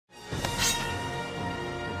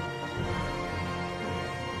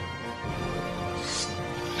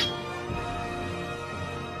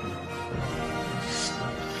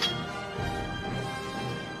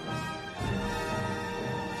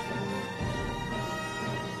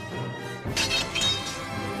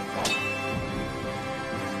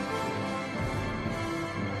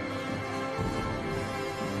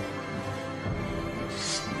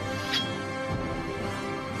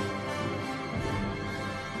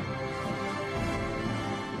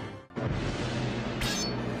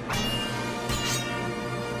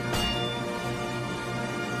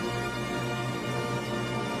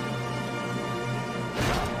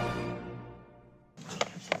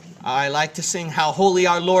I like to sing how holy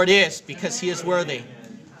our Lord is because he is worthy.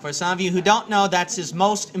 For some of you who don't know, that's his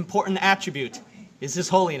most important attribute, is his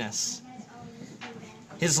holiness.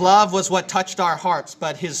 His love was what touched our hearts,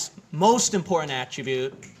 but his most important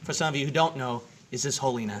attribute, for some of you who don't know, is his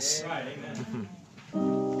holiness. Right, amen.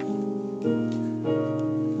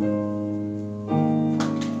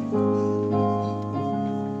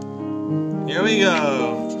 Here we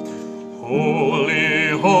go. Holy,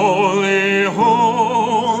 holy, holy,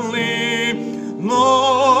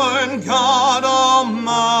 Lord God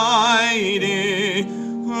Almighty,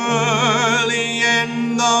 early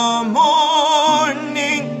in the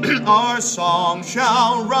morning our song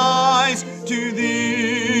shall rise to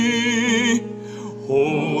thee.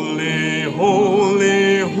 Holy,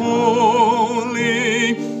 holy,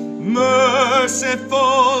 holy,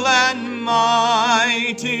 merciful and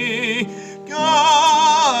mighty,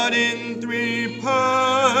 God in three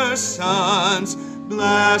persons,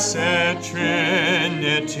 blessed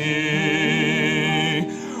Trinity.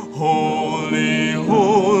 Holy,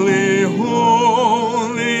 holy,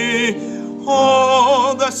 holy,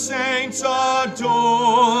 all the saints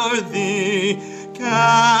adore thee,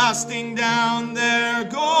 casting down their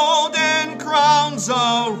golden crowns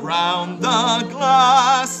around the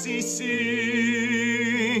glassy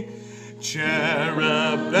sea.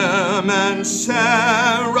 Cherubim and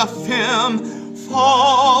seraphim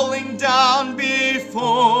falling down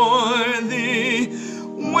before thee,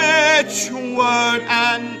 which word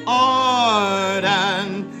and art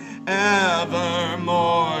and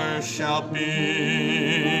evermore shall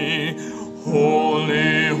be.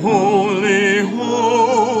 Holy, holy,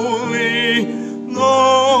 holy,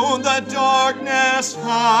 though the darkness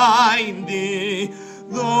hide thee,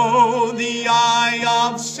 though the eye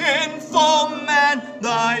of sinful man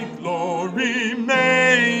thy glory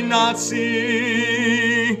may not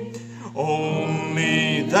see,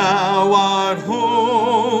 only thou art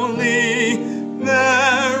holy,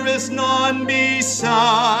 there is none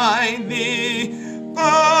beside thee,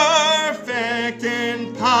 perfect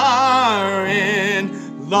in power, in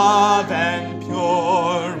love and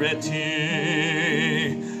purity.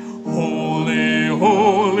 Holy,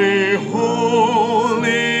 holy,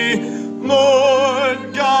 holy,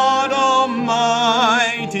 Lord God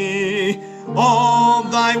Almighty, all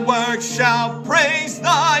thy works shall praise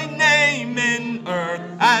thy name in earth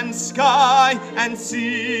and sky and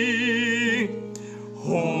sea.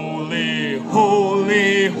 Holy,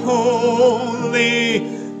 holy, holy,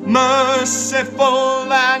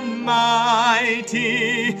 merciful and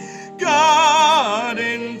mighty, God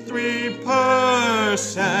in three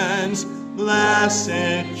persons,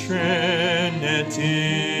 blessed Trinity.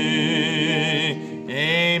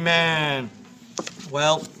 Amen.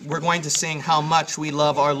 Well, we're going to sing how much we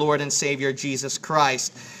love our Lord and Savior Jesus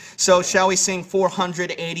Christ. So shall we sing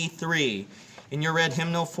 483 in your red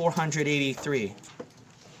hymnal, 483.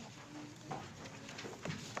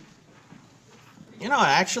 You know,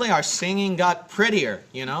 actually our singing got prettier,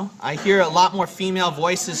 you know. I hear a lot more female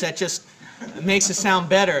voices that just makes it sound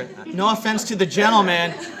better. No offense to the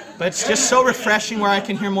gentlemen, but it's just so refreshing where I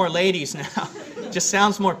can hear more ladies now. Just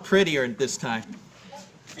sounds more prettier this time.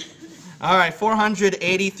 All right,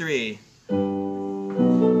 483.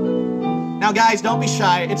 Now guys, don't be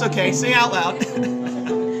shy. It's okay. Sing out loud.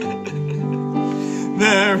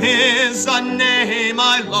 There is a name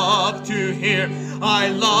I love to hear, I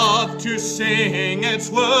love to sing its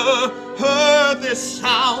word. This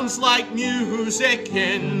sounds like music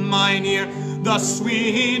in mine ear, the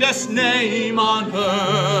sweetest name on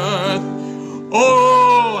earth.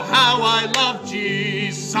 Oh, how I love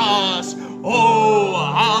Jesus. Oh,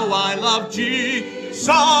 how I love Jesus.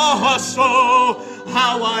 Oh,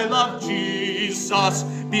 how I love Jesus,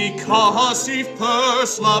 because he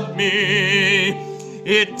first loved me.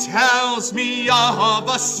 It tells me of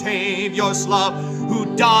a Savior's love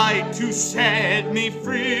who died to set me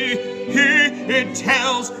free. It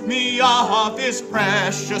tells me of his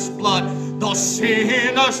precious blood, the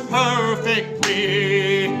sinner's perfect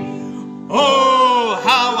plea. Oh,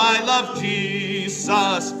 how I love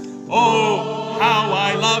Jesus. Oh, how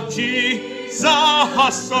I love Jesus.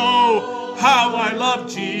 Oh, how I love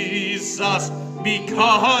Jesus,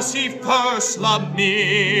 because he first loved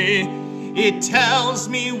me. It tells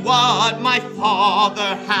me what my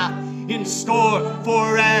Father hath in store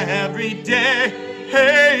for every day.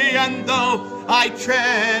 Hey, and though I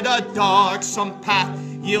tread a darksome path,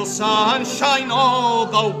 yield sunshine all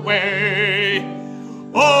the way.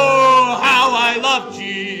 Oh, how I love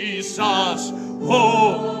Jesus.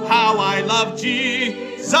 Oh, how I love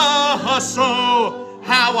Jesus. Oh,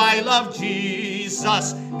 how I love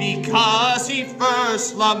Jesus, because he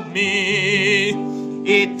first loved me.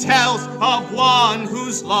 It tells of one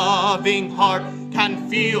whose loving heart can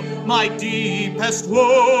feel my deepest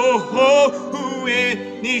woe, who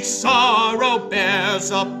in each sorrow bears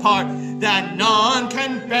a part that none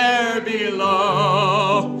can bear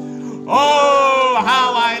below. Oh,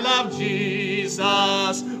 how I love Jesus.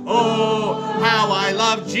 Oh, how I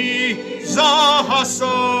love Jesus.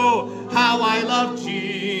 Oh, how I love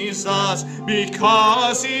Jesus,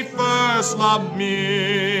 because he first loved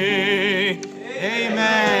me.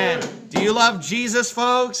 Amen. Do you love Jesus,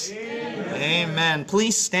 folks? Amen.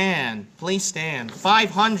 Please stand. Please stand.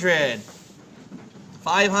 500.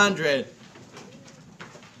 500.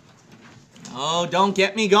 Oh, don't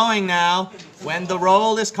get me going now. When the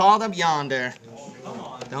roll is called up yonder.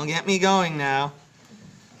 Don't get me going now.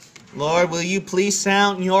 Lord, will you please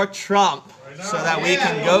sound your trump so that we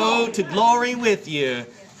can go to glory with you.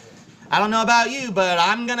 I don't know about you, but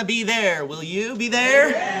I'm going to be there. Will you be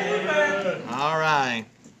there? All right.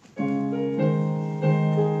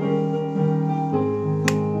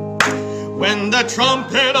 When the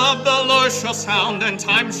trumpet of the Lord shall sound, and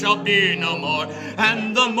time shall be no more,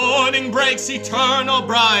 and the morning breaks eternal,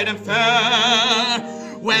 bright and fair.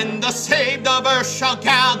 When the saved of earth shall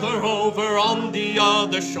gather over on the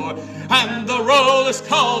other shore, and the roll is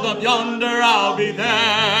called up yonder, I'll be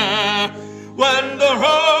there. When the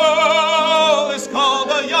roll is called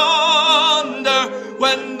up yonder,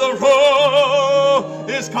 when the roll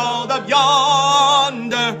is called up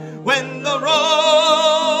yonder, when the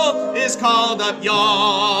roll is called up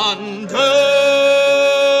yonder,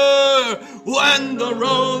 when the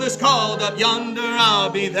roll is called up yonder,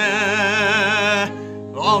 I'll be there.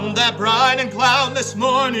 On that bright and cloudless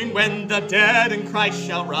morning, when the dead in Christ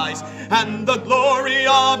shall rise, and the glory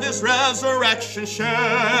of his resurrection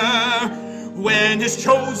share, when his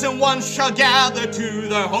chosen ones shall gather to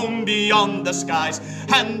their home beyond the skies,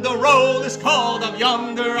 and the roll is called up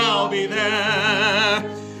yonder, I'll be there.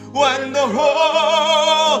 When the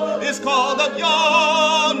roll is called up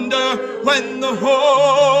yonder, when the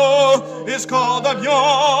roll is called up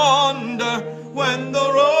yonder, when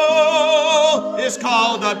the roll is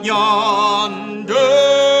called up yonder,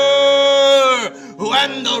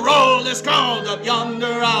 when the roll is called up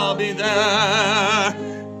yonder, I'll be there.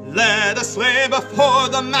 Let us lay before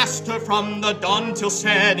the Master from the dawn till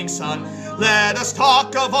setting sun. Let us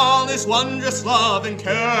talk of all his wondrous love and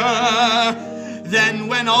care. Then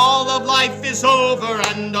when all of life is over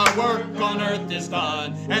and our work on earth is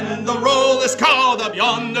done, and the roll is called up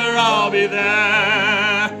yonder, I'll be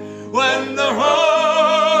there. When the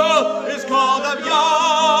roll is called up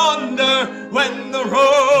yonder, when the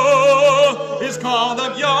roll is called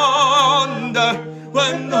up yonder,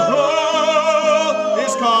 when the roll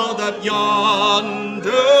is called up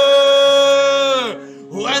yonder,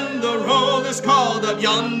 when the roll is called up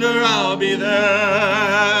yonder, I'll be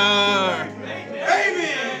there.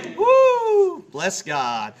 Amen. Woo! Bless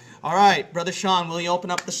God. All right, Brother Sean, will you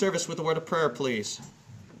open up the service with a word of prayer, please?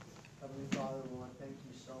 Heavenly Father, we want to thank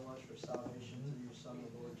you so much for salvation through your Son, the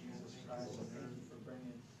Lord Jesus Christ, and thank you for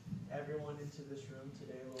bringing everyone into this room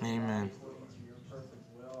today, Lord. Amen. According to your perfect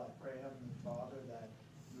will, I pray, Heavenly Father, that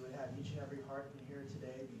you would have each and every heart in here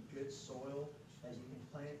today be good soil as you can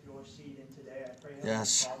plant your seed in today. I pray, Heavenly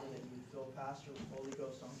Father, that you would fill Pastor with Holy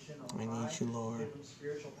Ghost unction on We high. need you, Lord. Give him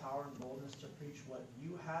spiritual power and boldness to preach what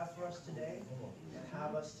you have for us today, and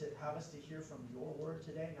have us to hear from your word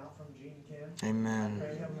today, not from Gene Kim. Amen. I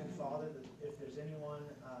pray, Heavenly Father, that if there's anyone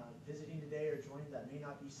visiting today or joining that may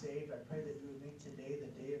not be saved, I pray that you would make today the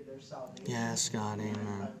day of their salvation. Yes, God.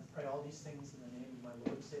 Amen. I pray all these things in the name of my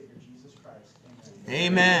Lord and Savior, Jesus Christ.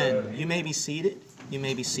 Amen. You may be seated. You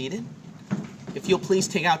may be seated. If you'll please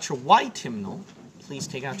take out your white hymnal, please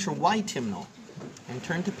take out your white hymnal and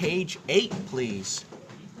turn to page 8, please.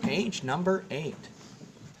 Page number 8.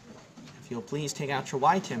 If you'll please take out your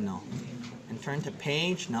white hymnal and turn to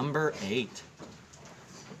page number 8.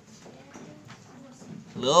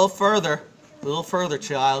 A little further,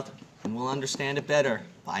 child, and we'll understand it better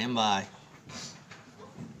by and by.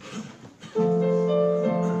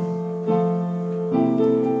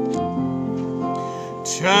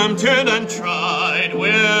 Tempted and tried,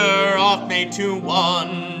 we're oft made to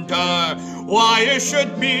wonder why it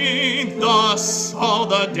should be thus all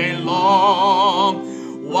the day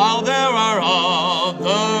long, while there are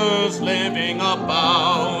others living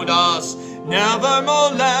about us, never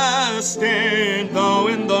molested though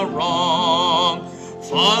in the wrong.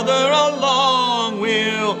 Farther along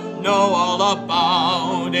we'll know all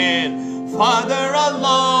about it, farther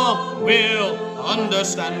along we'll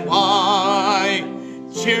understand why.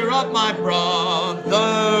 Cheer up, my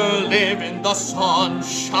brother, live in the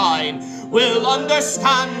sunshine. We'll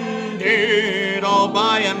understand it all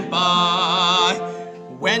by and by.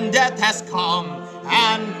 When death has come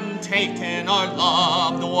and taken our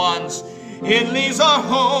loved ones, it leaves our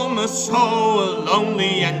home so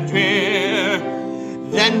lonely and drear.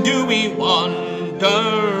 Then do we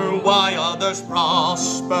wonder why others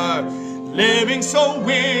prosper, living so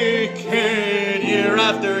wicked year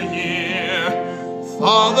after year?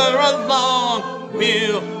 Farther along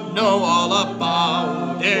we'll know all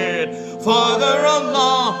about it. Farther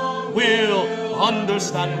along we'll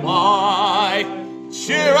understand why.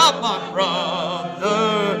 Cheer up, my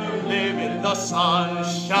brother, live in the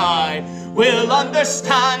sunshine. We'll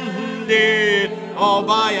understand it all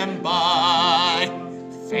by and by.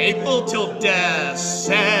 Faithful till death,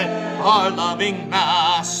 said our loving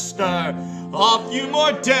Master. A few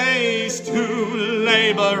more days to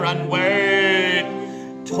labor and wait.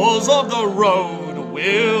 Tolls of the road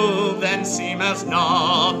will then seem as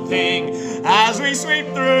nothing as we sweep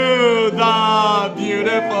through the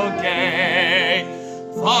beautiful gate.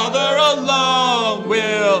 Farther along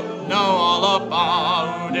we'll know all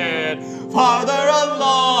about it. Farther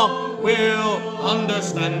along we'll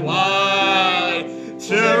understand why.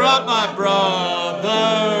 Cheer up, my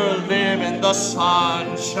brother, live in the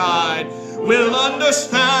sunshine. We'll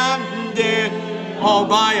understand it all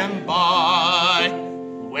by and by.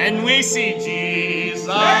 When we see Jesus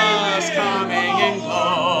coming in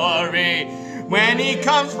glory, when he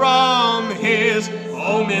comes from his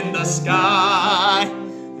home in the sky,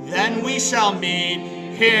 then we shall meet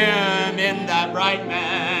him in that bright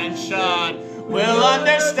mansion. We'll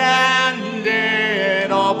understand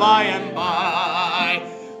it all by and by.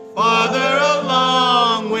 Farther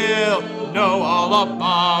along we'll know all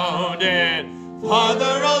about it.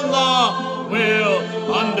 Farther along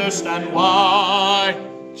we'll understand why.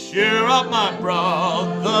 Cheer up, my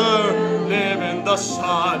brother, live in the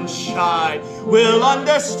sunshine. We'll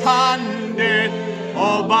understand it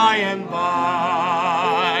all by and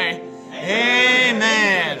by.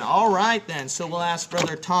 Amen. All right then, so we'll ask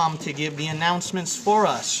Brother Tom to give the announcements for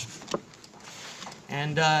us.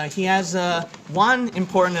 And he has one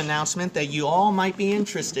important announcement that you all might be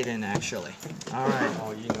interested in, actually. All right.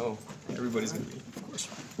 Oh, you know, everybody's going to be, of course.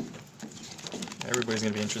 Everybody's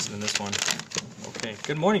going to be interested in this one. Okay.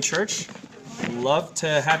 Good morning, church. Love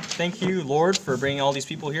to thank you, Lord, for bringing all these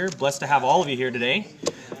people here. Blessed to have all of you here today.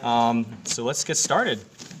 So let's get started.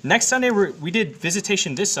 Next Sunday, we did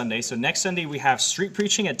visitation this Sunday. So next Sunday, we have street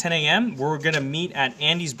preaching at 10 a.m. We're going to meet at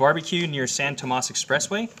Andy's Barbecue near San Tomas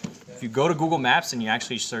Expressway. If you go to Google Maps and you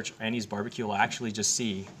actually search Andy's Barbecue, you'll actually just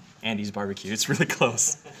see Andy's Barbecue. It's really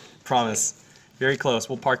close. Promise. Very close.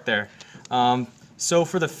 We'll park there. So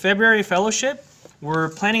for the February fellowship, we're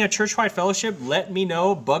planning a church-wide fellowship. Let me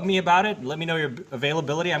know. Bug me about it. Let me know your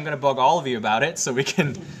availability. I'm going to bug all of you about it so we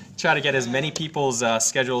can try to get as many people's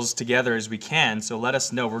schedules together as we can. So let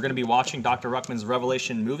us know. We're going to be watching Dr. Ruckman's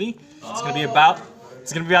Revelation movie. It's going to be about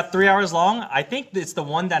 3 hours long. I think it's the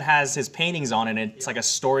one that has his paintings on it. It's like a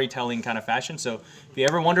storytelling kind of fashion. So if you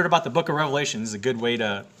ever wondered about the book of Revelation, this is a good way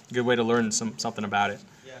to learn something about it.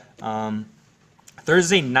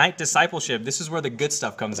 Thursday night discipleship. This is where the good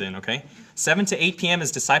stuff comes in, okay? 7 to 8 p.m.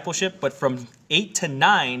 is discipleship, but from 8 to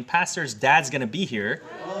 9, Pastor's dad's going to be here,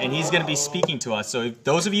 and he's going to be speaking to us. So if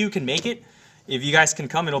those of you who can make it, if you guys can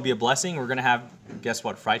come, it'll be a blessing. We're going to have, guess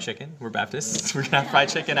what, fried chicken. We're Baptists. We're going to have fried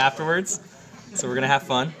chicken afterwards. So we're going to have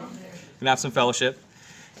fun. We're going to have some fellowship.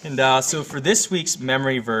 And so for this week's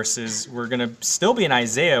memory verses, we're going to still be in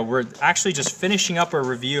Isaiah. We're actually just finishing up a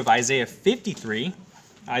review of Isaiah 53.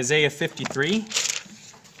 Isaiah 53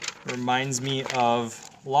 reminds me of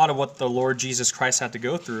a lot of what the Lord Jesus Christ had to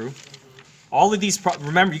go through. All of these,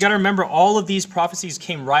 you got to remember, all of these prophecies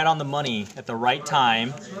came right on the money at the right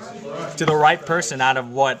time to the right person out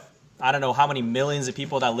of what, I don't know how many millions of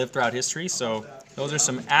people that lived throughout history. So those are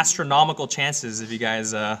some astronomical chances if you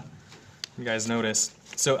guys notice.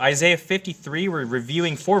 So Isaiah 53, we're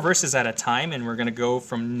reviewing 4 verses at a time, and we're going to go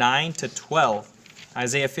from 9 to 12.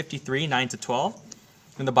 Isaiah 53, 9 to 12.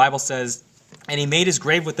 And the Bible says, "And he made his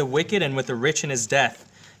grave with the wicked and with the rich in his death,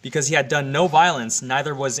 because he had done no violence,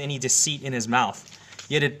 neither was any deceit in his mouth.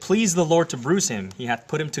 Yet it pleased the Lord to bruise him. He hath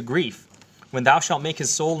put him to grief. When thou shalt make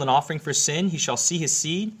his soul an offering for sin, he shall see his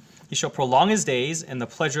seed. He shall prolong his days, and the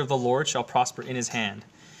pleasure of the Lord shall prosper in his hand.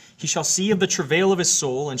 He shall see of the travail of his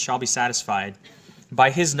soul, and shall be satisfied.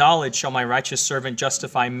 By his knowledge shall my righteous servant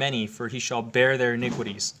justify many, for he shall bear their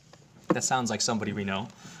iniquities." That sounds like somebody we know.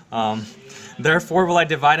 "Therefore will I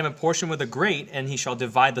divide him a portion with the great, and he shall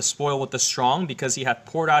divide the spoil with the strong, because he hath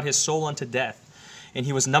poured out his soul unto death. And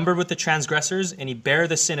he was numbered with the transgressors, and he bare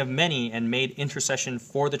the sin of many, and made intercession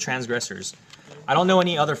for the transgressors. I don't know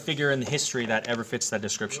any other figure in history that ever fits that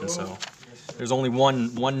description. So there's only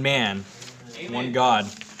one man, one God.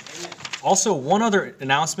 Also, one other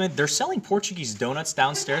announcement: they're selling Portuguese donuts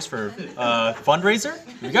downstairs for fundraiser.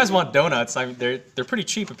 If you guys want donuts, I mean, they're pretty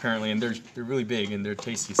cheap apparently, and they're really big and they're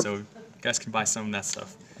tasty. So you guys can buy some of that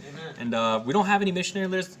stuff. Amen. And we don't have any missionary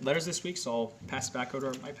letters this week, so I'll pass it back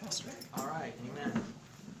over to my pastor. All right, amen.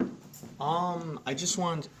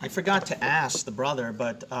 I forgot to ask the brother,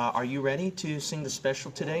 but are you ready to sing the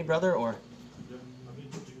special today, brother, or?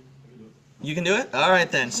 You can do it? All right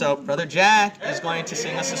then. So Brother Jack is going to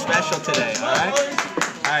sing us a special today, all right?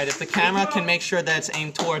 All right, if the camera can make sure that it's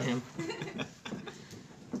aimed toward him.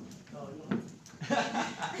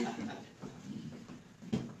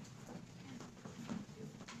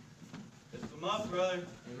 Lift him up, brother.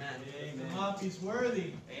 Amen. Lift him up. He's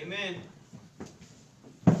worthy. Amen.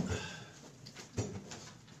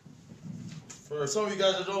 For some of you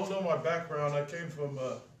guys that don't know my background, I came from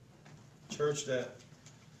a church that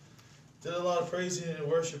did a lot of praising and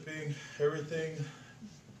worshiping, everything,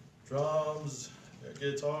 drums,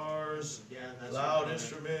 guitars, loud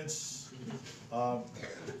instruments. And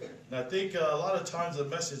I think a lot of times the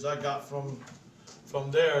message I got from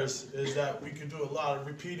theirs is that we can do a lot of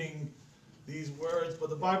repeating these words, but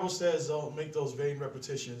the Bible says don't make those vain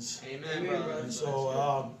repetitions. Amen, brother. And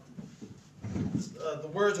so the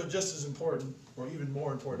words are just as important, or even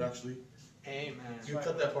more important actually. Amen. You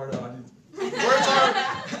cut that part out.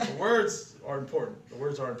 The words are important. The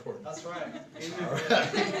words are important. That's right. Amen. All right.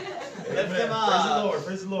 Lift Amen. him up. Praise the Lord.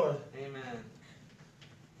 Praise the Lord. Amen.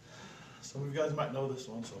 Some of you guys might know this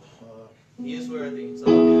one, so. He is worthy. It's all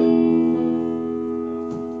good.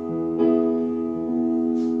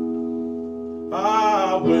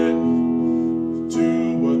 I went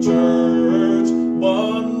to a church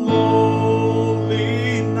one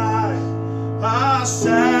lonely night. I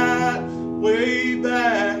sat way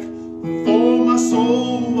back, for my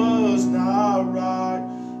soul was not right.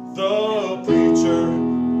 The preacher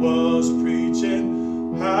was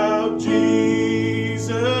preaching how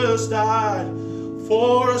Jesus died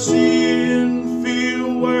for a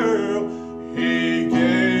sin-filled world. He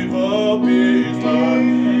gave up his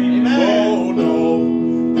life. Oh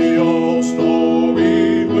no, the old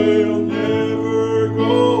story will never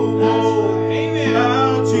go on.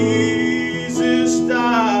 How Jesus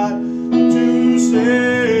died to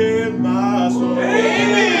save my soul.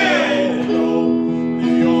 Oh no,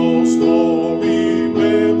 the old story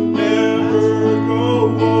will never go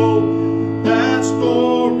on. That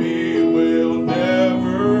story will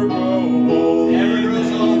never go on. Never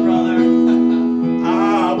grows old, brother.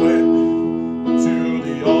 I went to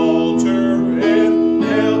the altar and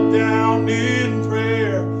knelt down in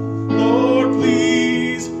prayer. Lord,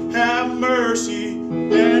 please have mercy,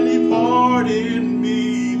 and He pardoned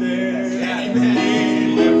me there.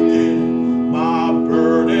 He lifted my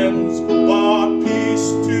burdens, brought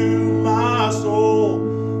peace to my soul.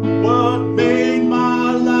 What made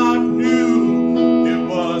my life new? It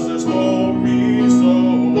was a story so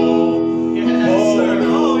old. Yes, sir.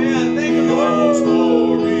 Oh, yeah. Thank you, The Lord. old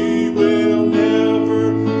story will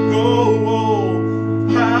never go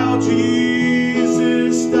old. How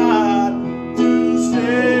Jesus died to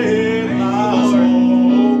save my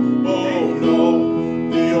soul. Oh no,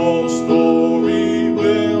 the old story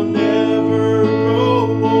will never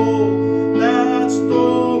go old. That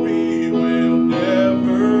story will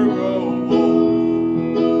never go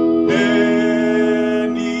old.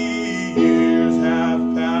 Many years have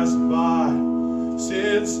passed by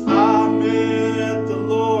since I met the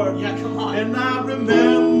Lord. Yeah, come on. And I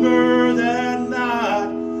remember that night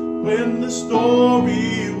when the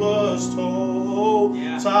story was told.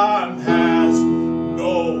 Yeah. Time has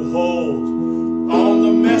no hold on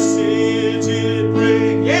the message it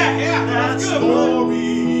brings. Yeah, That that's good, brother.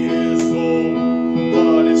 story is old,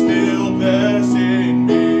 but it's still blessing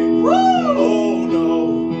me. Oh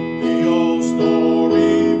no, the old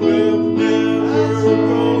story will never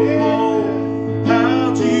go old.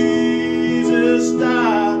 How Jesus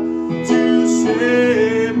died to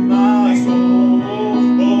save my soul.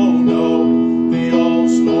 Oh no, the old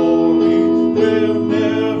story will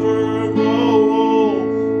never go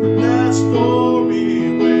old. That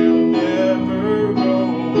story will never go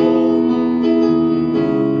old.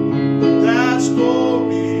 That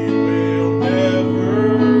story will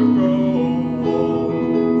never go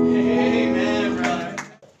old. Amen, brother.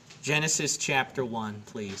 Genesis chapter 1,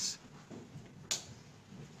 please.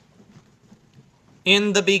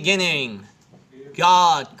 In the beginning,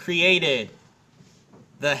 God created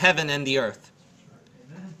the heaven and the earth.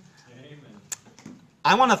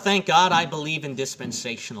 I want to thank God I believe in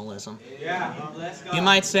dispensationalism. Yeah. Let's go. You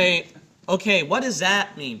might say, Okay, what does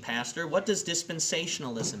that mean, Pastor? What does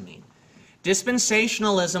dispensationalism mean?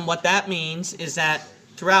 Dispensationalism, what that means is that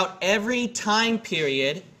throughout every time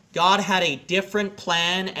period, God had a different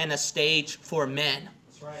plan and a stage for men.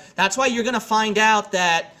 That's right. That's why you're going to find out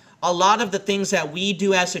that a lot of the things that we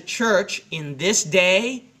do as a church in this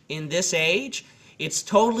day, in this age, it's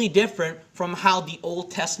totally different from how the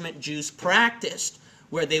Old Testament Jews practiced,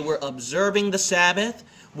 where they were observing the Sabbath,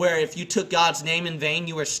 where if you took God's name in vain,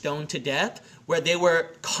 you were stoned to death, where they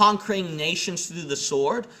were conquering nations through the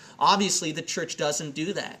sword. Obviously, the church doesn't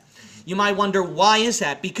do that. You might wonder, why is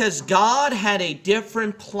that? Because God had a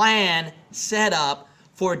different plan set up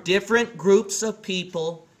for different groups of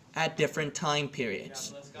people at different time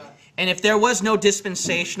periods. And if there was no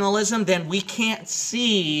dispensationalism, then we can't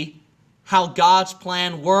see how God's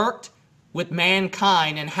plan worked with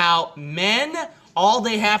mankind and how men, all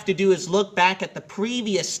they have to do is look back at the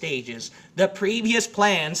previous stages, the previous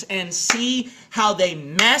plans, and see how they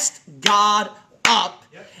messed God up.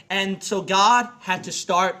 And so God had to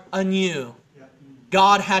start anew.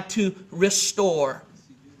 God had to restore.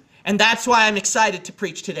 And that's why I'm excited to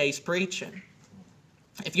preach today's preaching.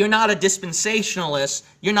 If you're not a dispensationalist,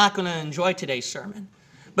 you're not going to enjoy today's sermon.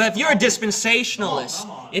 But if you're a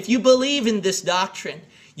dispensationalist, if you believe in this doctrine,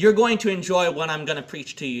 you're going to enjoy what I'm going to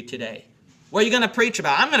preach to you today. What are you going to preach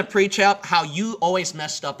about? I'm going to preach out how you always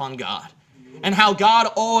messed up on God. And how God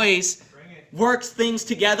always works things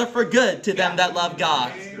together for good to them that love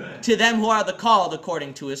God. To them who are the called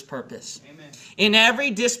according to His purpose. In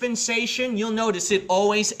every dispensation, you'll notice it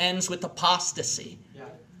always ends with apostasy.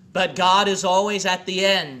 But God is always at the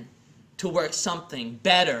end to work something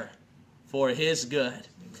better for His good.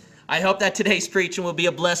 I hope that today's preaching will be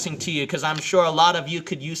a blessing to you, because I'm sure a lot of you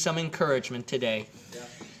could use some encouragement today.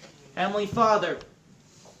 Heavenly Father,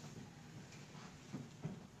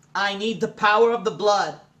 I need the power of the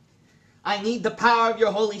blood. I need the power of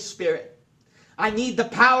your Holy Spirit. I need the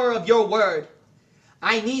power of your word.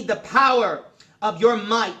 I need the power of your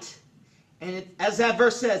might. And as that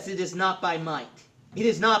verse says, it is not by might. It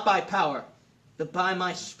is not by power, but by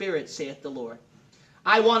my Spirit, saith the Lord.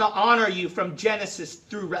 I want to honor you from Genesis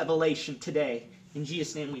through Revelation today. In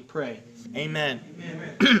Jesus' name we pray. Amen.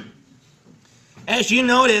 Amen. As you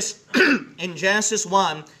notice, in Genesis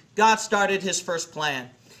 1, God started His first plan.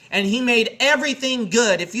 And He made everything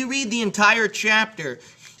good. If you read the entire chapter,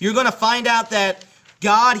 you're going to find out that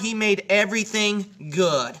God, He made everything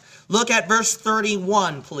good. Look at verse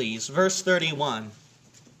 31, please. Verse 31.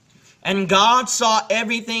 And God saw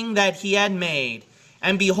everything that He had made,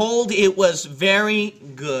 and behold, it was very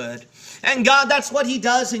good. And God, that's what He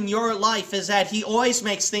does in your life, is that He always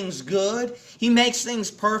makes things good. He makes things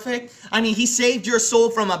perfect. I mean, He saved your soul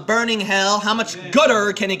from a burning hell. How much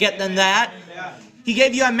gooder can it get than that? He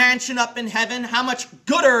gave you a mansion up in heaven. How much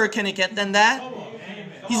gooder can it get than that?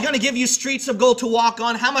 He's going to give you streets of gold to walk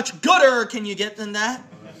on. How much gooder can you get than that?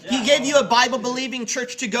 He gave you a Bible-believing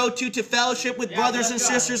church to go to fellowship with brothers and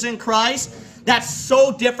sisters in Christ. That's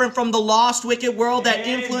so different from the lost, wicked world that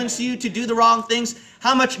influenced you to do the wrong things.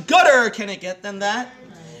 How much gooder can it get than that?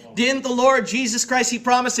 Didn't the Lord Jesus Christ, He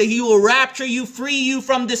promised that He will rapture you, free you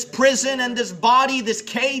from this prison and this body, this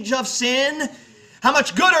cage of sin? How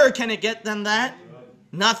much gooder can it get than that?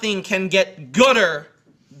 Nothing can get gooder,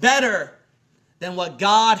 better than what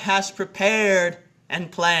God has prepared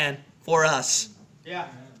and planned for us. Yeah.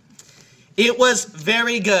 It was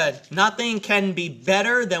very good. Nothing can be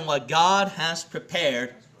better than what God has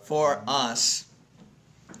prepared for us.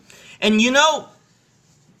 And you know,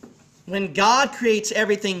 when God creates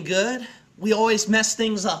everything good, we always mess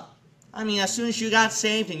things up. I mean, as soon as you got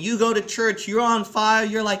saved and you go to church, you're on fire,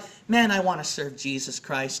 you're like, man, I want to serve Jesus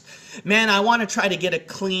Christ. Man, I want to try to get a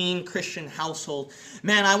clean Christian household.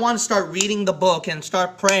 Man, I want to start reading the book and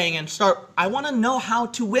start praying and I want to know how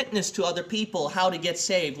to witness to other people, how to get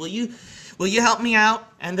saved. Will you help me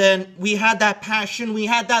out? And then we had that passion, we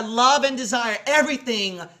had that love and desire.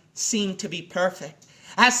 Everything seemed to be perfect.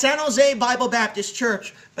 At San Jose Bible Baptist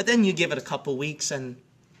Church, but then you give it a couple weeks and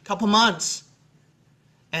a couple months.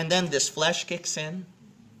 And then this flesh kicks in.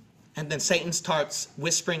 And then Satan starts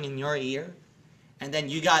whispering in your ear. And then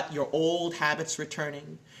you got your old habits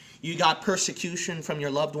returning. You got persecution from your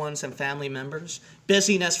loved ones and family members.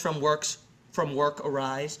 Busyness from work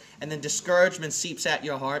arise. And then discouragement seeps at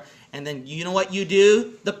your heart. And then you know what you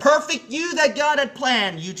do? The perfect you that God had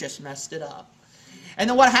planned, you just messed it up. And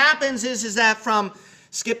then what happens is that from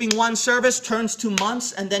skipping one service turns to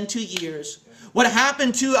months and then to years. What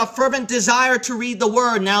happened to a fervent desire to read the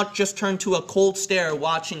Word? Now it just turned to a cold stare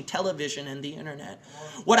watching television and the internet.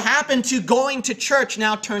 What happened to going to church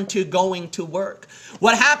now turned to going to work.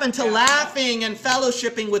 What happened to laughing and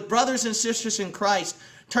fellowshipping with brothers and sisters in Christ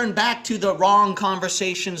turned back to the wrong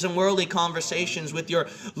conversations and worldly conversations with your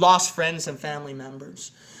lost friends and family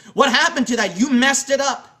members. What happened to that? You messed it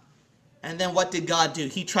up. And then what did God do?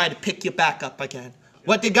 He tried to pick you back up again.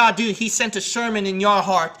 What did God do? He sent a sermon in your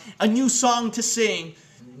heart, a new song to sing,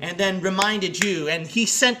 and then reminded you. And He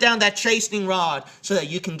sent down that chastening rod so that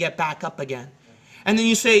you can get back up again. And then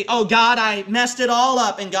you say, oh God, I messed it all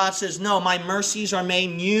up. And God says, no, my mercies are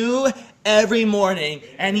made new every morning.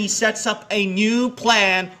 And He sets up a new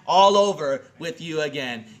plan all over with you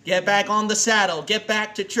again. Get back on the saddle. Get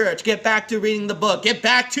back to church. Get back to reading the book. Get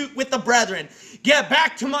back to with the brethren. Get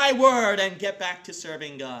back to my word and get back to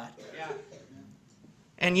serving God. Yeah.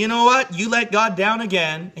 And you know what? You let God down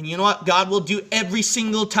again. And you know what God will do every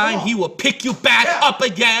single time? He will pick you back up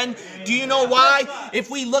again. Do you know why?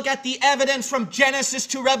 If we look at the evidence from Genesis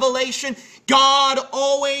to Revelation, God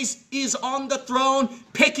always is on the throne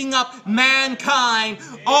picking up mankind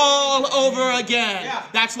all over again.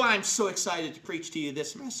 That's why I'm so excited to preach to you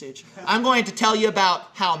this message. I'm going to tell you about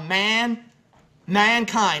how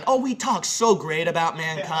mankind. Oh, we talk so great about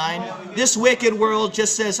mankind. This wicked world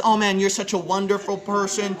just says, oh man, you're such a wonderful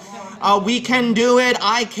person. We can do it.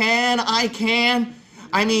 I can.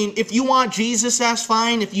 I mean, if you want Jesus, that's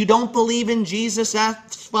fine. If you don't believe in Jesus,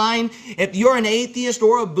 that's fine. If you're an atheist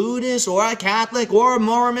or a Buddhist or a Catholic or a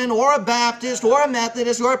Mormon or a Baptist or a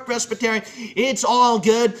Methodist or a Presbyterian, it's all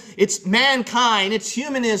good. It's mankind. It's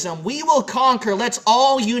humanism. We will conquer. Let's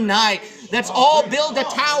all unite. Let's all build a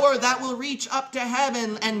tower that will reach up to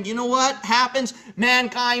heaven. And you know what happens?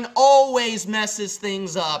 Mankind always messes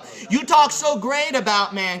things up. You talk so great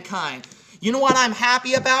about mankind. You know what I'm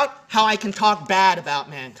happy about? How I can talk bad about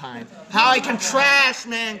mankind. How I can trash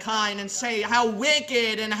mankind and say how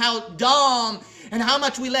wicked and how dumb and how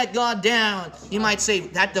much we let God down. You might say,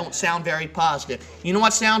 that don't sound very positive. You know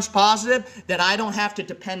what sounds positive? That I don't have to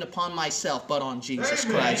depend upon myself, but on Jesus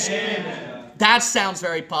Christ. That sounds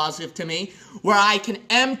very positive to me. Where I can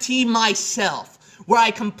empty myself. Where I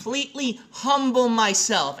completely humble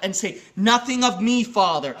myself and say, nothing of me,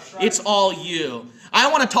 Father. It's all you. I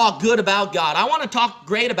want to talk good about God. I want to talk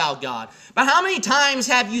great about God. But how many times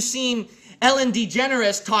have you seen Ellen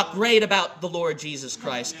DeGeneres talk great about the Lord Jesus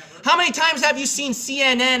Christ? How many times have you seen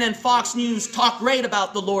CNN and Fox News talk great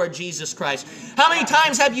about the Lord Jesus Christ? How many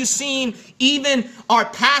times have you seen even our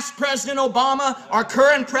past President Obama, our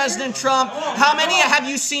current President Trump? How many have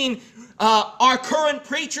you seen our current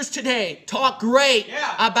preachers today talk great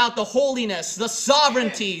about the holiness, the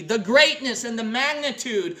sovereignty, the greatness, and the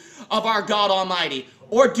magnitude of our God Almighty?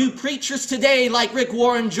 Or do preachers today like Rick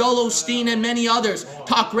Warren, Joel Osteen, and many others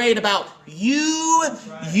talk great about you,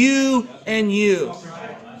 and you?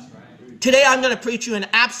 Today I'm going to preach you an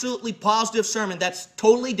absolutely positive sermon that's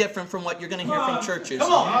totally different from what you're going to hear from churches.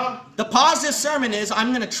 The positive sermon is I'm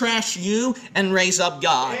going to trash you and raise up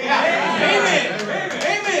God. Amen.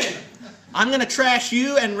 I'm going to trash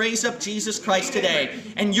you and raise up Jesus Christ today.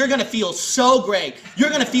 And you're going to feel so great. You're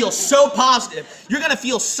going to feel so positive. You're going to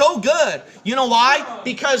feel so good. You know why?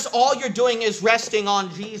 Because all you're doing is resting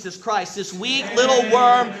on Jesus Christ. This weak little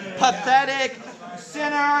worm, pathetic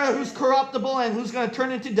sinner who's corruptible and who's going to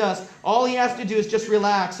turn into dust. All he has to do is just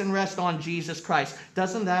relax and rest on Jesus Christ.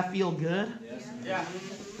 Doesn't that feel good? Yeah.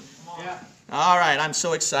 All right, I'm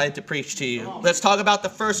so excited to preach to you. Let's talk about the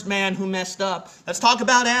first man who messed up. Let's talk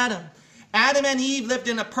about Adam. Adam and Eve lived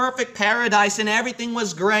in a perfect paradise and everything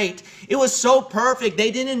was great. It was so perfect they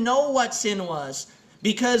didn't know what sin was,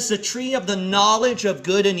 because the tree of the knowledge of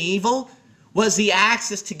good and evil was the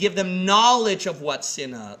access to give them knowledge of what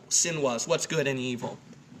sin was, what's good and evil.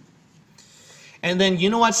 And then you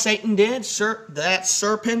know what Satan did? That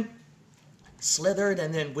serpent slithered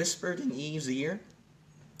and then whispered in Eve's ear,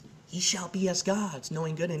 "Ye shall be as gods,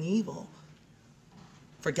 knowing good and evil."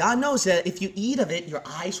 For God knows that if you eat of it, your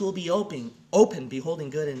eyes will be open,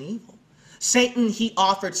 beholding good and evil. Satan, he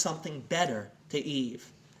offered something better to Eve,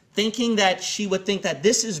 thinking that she would think that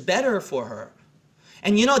this is better for her.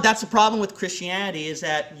 And you know, that's the problem with Christianity, is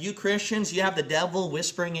that you Christians, you have the devil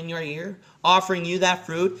whispering in your ear, offering you that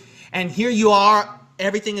fruit. And here you are,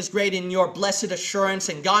 everything is great in your blessed assurance,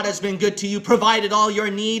 and God has been good to you, provided all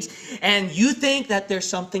your needs. And you think that there's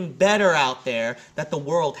something better out there that the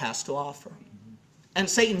world has to offer. And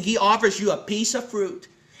Satan, he offers you a piece of fruit.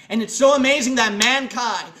 And it's so amazing that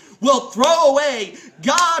mankind will throw away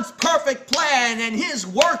God's perfect plan and His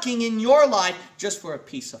working in your life just for a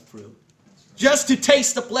piece of fruit. Just to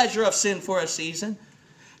taste the pleasure of sin for a season.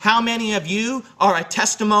 How many of you are a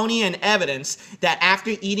testimony and evidence that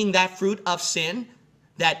after eating that fruit of sin,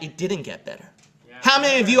 that it didn't get better? How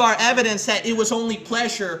many of you are evidence that it was only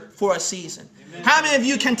pleasure for a season? How many of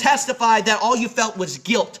you can testify that all you felt was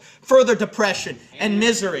guilt, further depression, and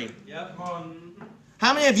misery?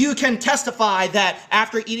 How many of you can testify that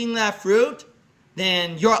after eating that fruit,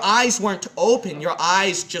 then your eyes weren't open, your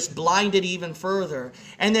eyes just blinded even further,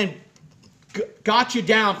 and then got you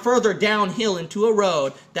down further downhill into a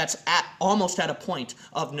road that's almost at a point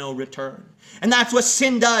of no return? And that's what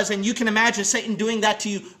sin does, and you can imagine Satan doing that to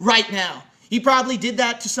you right now. He probably did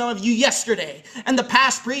that to some of you yesterday and the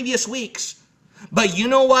past previous weeks. But you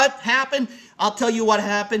know what happened? I'll tell you what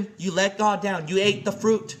happened. You let God down. You ate the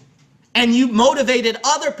fruit. And you motivated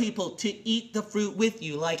other people to eat the fruit with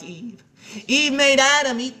you, like Eve. Eve made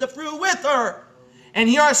Adam eat the fruit with her. And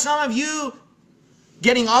here are some of you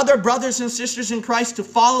getting other brothers and sisters in Christ to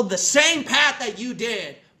follow the same path that you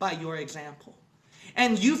did by your example.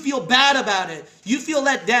 And you feel bad about it. You feel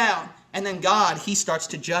let down. And then God, He starts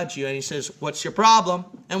to judge you. And He says, what's your problem?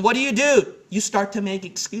 And what do? You start to make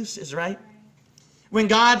excuses, right? When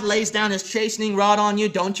God lays down His chastening rod on you,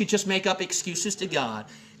 don't you just make up excuses to God.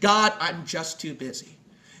 God, I'm just too busy.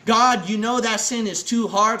 God, you know that sin is too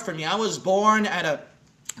hard for me. I was born at a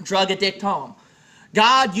drug addict home.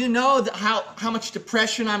 God, you know how much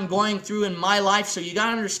depression I'm going through in my life, so you got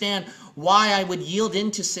to understand why I would yield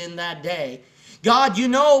into sin that day. God, you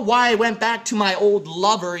know why I went back to my old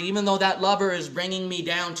lover, even though that lover is bringing me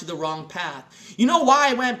down to the wrong path. You know why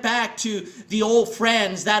I went back to the old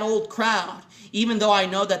friends, that old crowd, even though I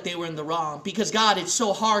know that they were in the wrong. Because God, it's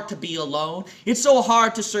so hard to be alone. It's so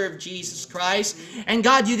hard to serve Jesus Christ. And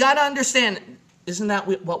God, you got to understand, isn't that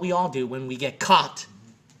what we all do when we get caught?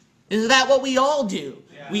 Isn't that what we all do?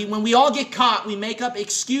 Yeah. When we all get caught, we make up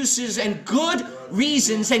excuses and good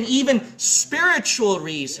reasons and even spiritual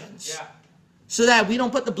reasons. Yeah. So that we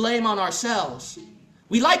don't put the blame on ourselves.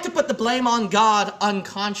 We like to put the blame on God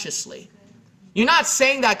unconsciously. You're not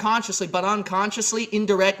saying that consciously, but unconsciously,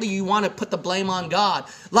 indirectly, you want to put the blame on God.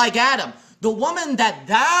 Like Adam, the woman that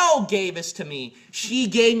thou gavest to me, she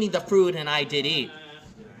gave me the fruit and I did eat.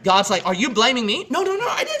 God's like, are you blaming me? No,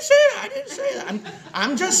 I didn't say that.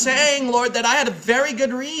 I'm just saying, Lord, that I had a very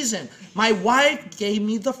good reason. My wife gave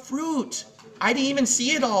me the fruit. I didn't even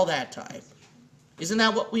see it all that time. Isn't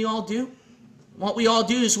that what we all do? What we all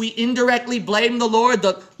do is we indirectly blame the Lord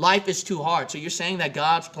that life is too hard. So you're saying that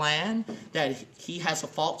God's plan, that He has a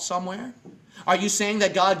fault somewhere? Are you saying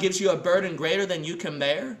that God gives you a burden greater than you can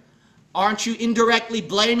bear? Aren't you indirectly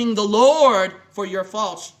blaming the Lord for your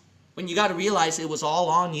faults when you got to realize it was all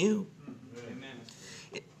on you?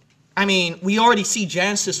 Amen. I mean, we already see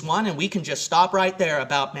Genesis 1 and we can just stop right there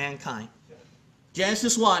about mankind.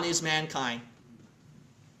 Genesis 1 is mankind.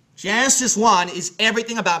 Genesis 1 is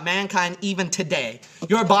everything about mankind even today.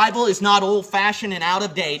 Your Bible is not old-fashioned and out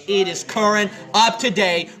of date. It is current, up to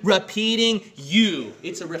date, repeating you.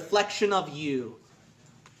 It's a reflection of you.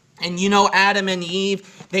 And you know Adam and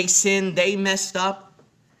Eve, they sinned, they messed up.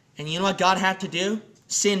 And you know what God had to do?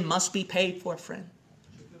 Sin must be paid for, friend.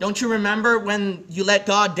 Don't you remember when you let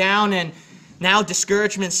God down and now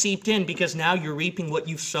discouragement seeped in because now you're reaping what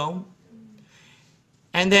you've sown?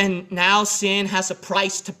 And then now sin has a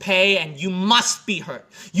price to pay and you must be hurt.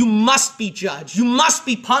 You must be judged. You must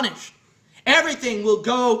be punished. Everything will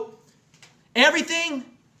go. Everything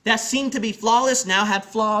that seemed to be flawless now had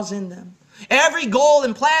flaws in them. Every goal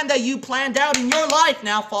and plan that you planned out in your life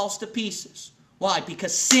now falls to pieces. Why?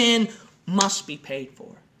 Because sin must be paid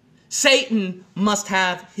for. Satan must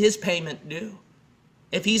have his payment due.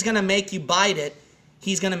 If he's going to make you bite it,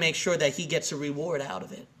 he's going to make sure that he gets a reward out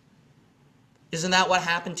of it. Isn't that what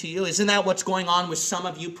happened to you? Isn't that what's going on with some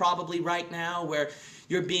of you probably right now, where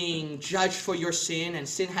you're being judged for your sin and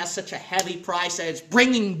sin has such a heavy price that it's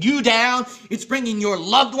bringing you down, it's bringing your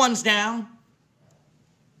loved ones down?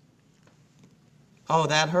 Oh,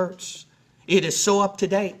 that hurts. It is so up to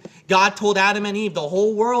date. God told Adam and Eve the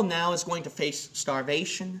whole world now is going to face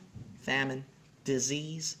starvation, famine,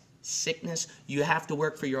 disease, sickness. You have to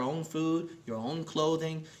work for your own food, your own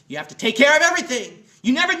clothing. You have to take care of everything.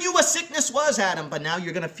 You never knew what sickness was, Adam, but now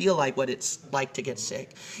you're going to feel like what it's like to get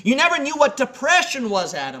sick. You never knew what depression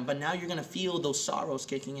was, Adam, but now you're going to feel those sorrows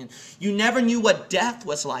kicking in. You never knew what death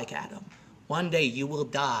was like, Adam. One day you will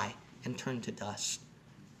die and turn to dust.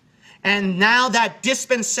 And now that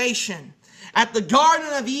dispensation at the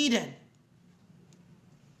Garden of Eden,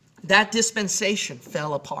 that dispensation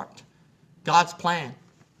fell apart. God's plan,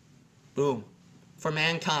 boom, for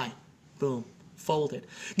mankind, boom, folded.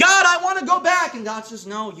 God, I want to go back. And God says,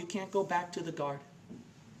 no, you can't go back to the garden.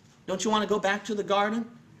 Don't you want to go back to the garden?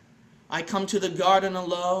 I come to the garden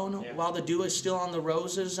alone while the dew is still on the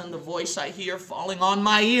roses, and the voice I hear falling on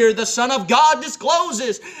my ear, the Son of God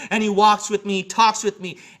discloses. And he walks with me, talks with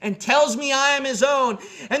me, and tells me I am his own.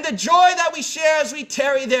 And the joy that we share as we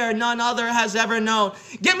tarry there, none other has ever known.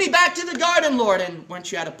 Get me back to the garden, Lord. And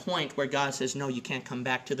weren't you at a point where God says, no, you can't come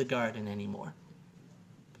back to the garden anymore?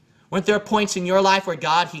 Weren't there points in your life where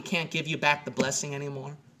God, he can't give you back the blessing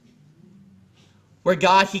anymore? Where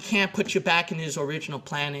God, he can't put you back in his original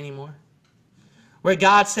plan anymore? Where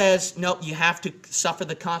God says, nope, you have to suffer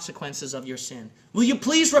the consequences of your sin. Will you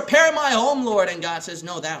please repair my home, Lord? And God says,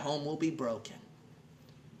 no, that home will be broken.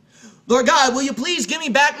 Lord God, will you please give me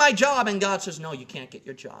back my job? And God says, no, you can't get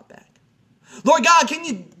your job back. Lord God, can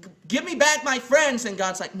you give me back my friends? And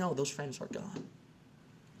God's like, no, those friends are gone.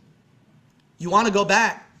 You want to go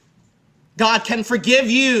back? God can forgive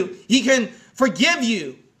you. He can forgive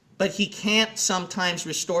you, but he can't sometimes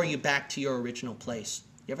restore you back to your original place.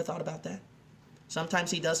 You ever thought about that?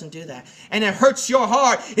 Sometimes he doesn't do that. And it hurts your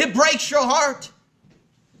heart. It breaks your heart.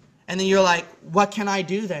 And then you're like, what can I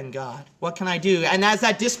do then, God? What can I do? And as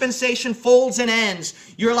that dispensation folds and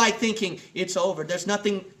ends, you're like thinking, it's over. There's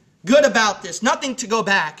nothing good about this. Nothing to go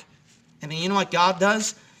back. And then you know what God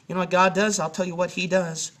does? You know what God does? I'll tell you what he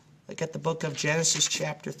does. Look at the book of Genesis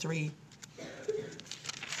chapter 3.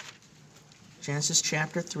 Genesis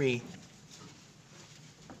chapter 3.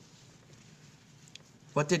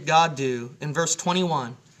 What did God do? In verse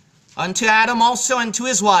 21. Unto Adam also and to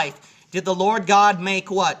his wife did the Lord God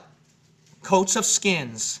make what? Coats of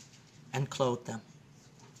skins and clothe them.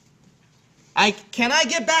 Can I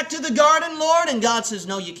get back to the garden, Lord? And God says,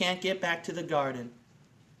 no, you can't get back to the garden.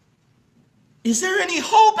 Is there any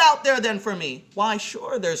hope out there then for me? Why,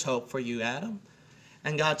 sure, there's hope for you, Adam.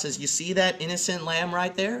 And God says, you see that innocent lamb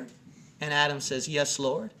right there? And Adam says, yes,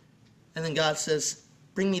 Lord. And then God says,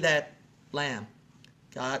 bring me that lamb.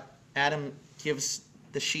 Adam gives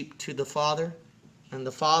the sheep to the father. And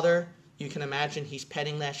the father, you can imagine, he's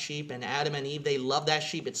petting that sheep. And Adam and Eve, they love that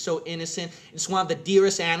sheep. It's so innocent. It's one of the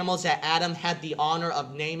dearest animals that Adam had the honor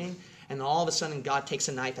of naming. And all of a sudden, God takes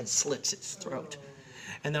a knife and slits its throat.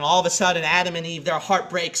 And then all of a sudden, Adam and Eve, their heart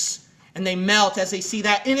breaks. And they melt as they see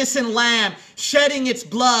that innocent lamb shedding its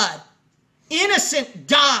blood. Innocent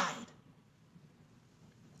died.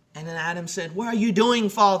 And then Adam said, what are you doing,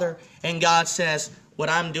 Father? And God says, what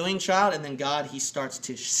I'm doing, child. And then God, he starts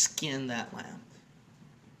to skin that lamb.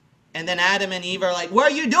 And then Adam and Eve are like,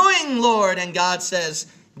 what are you doing, Lord? And God says,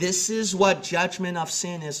 this is what judgment of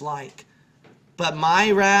sin is like. But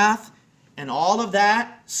my wrath and all of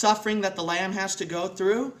that suffering that the lamb has to go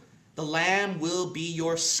through, the lamb will be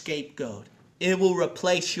your scapegoat. It will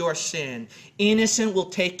replace your sin. Innocent will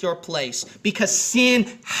take your place because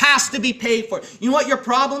sin has to be paid for. You know what your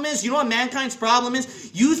problem is? You know what mankind's problem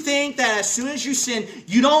is? You think that as soon as you sin,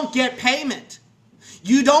 you don't get payment.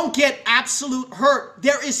 You don't get absolute hurt.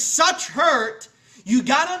 There is such hurt. You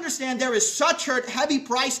got to understand there is such hurt, heavy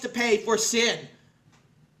price to pay for sin.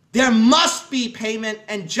 There must be payment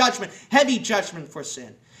and judgment, heavy judgment for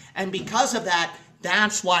sin. And because of that,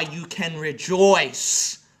 that's why you can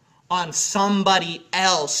rejoice on somebody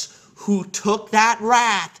else who took that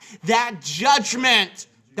wrath, that judgment,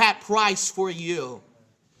 that price for you.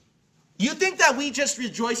 You think that we just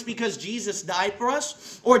rejoice because Jesus died for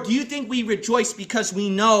us? Or do you think we rejoice because we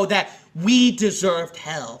know that we deserved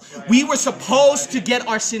hell? We were supposed to get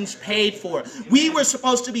our sins paid for. We were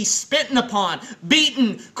supposed to be spitten upon,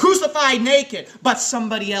 beaten, crucified naked, but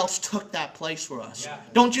somebody else took that place for us.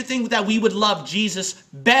 Don't you think that we would love Jesus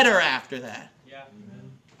better after that?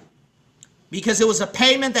 Because it was a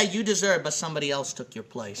payment that you deserved, but somebody else took your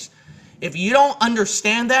place. If you don't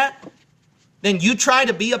understand that, then you try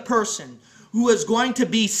to be a person who is going to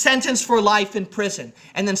be sentenced for life in prison,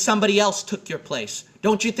 and then somebody else took your place.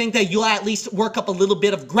 Don't you think that you'll at least work up a little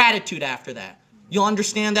bit of gratitude after that? You'll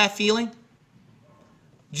understand that feeling?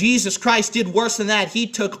 Jesus Christ did worse than that. He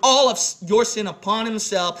took all of your sin upon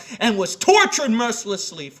himself and was tortured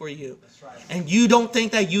mercilessly for you. That's right. And you don't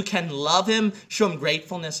think that you can love him, show him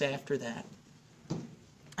gratefulness after that.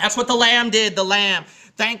 That's what the lamb did, the lamb.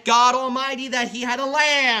 Thank God Almighty that he had a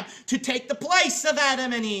lamb to take the place of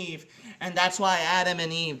Adam and Eve. And that's why Adam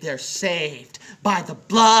and Eve, they're saved by the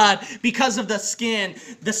blood because of the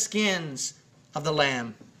skins of the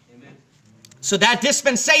lamb. Amen. So that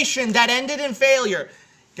dispensation that ended in failure,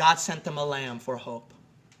 God sent them a lamb for hope.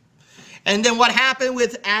 And then what happened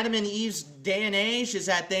with Adam and Eve's day and age is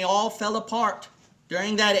that they all fell apart.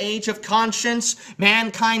 During that age of conscience,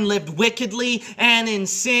 mankind lived wickedly and in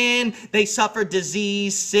sin. They suffered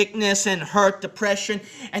disease, sickness, and hurt, depression.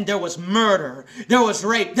 And there was murder. There was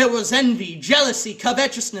rape. There was envy, jealousy,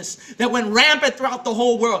 covetousness that went rampant throughout the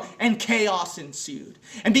whole world. And chaos ensued.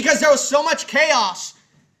 And because there was so much chaos,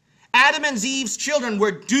 Adam and Eve's children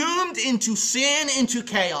were doomed into sin, into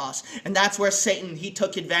chaos. And that's where Satan, he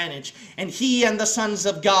took advantage. And he and the sons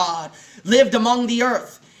of God lived among the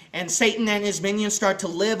earth. And Satan and his minions start to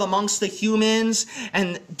live amongst the humans.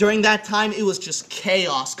 And during that time, it was just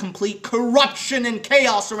chaos, complete corruption and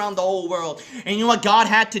chaos around the whole world. And you know what God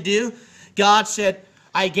had to do? God said,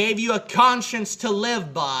 I gave you a conscience to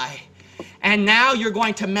live by. And now you're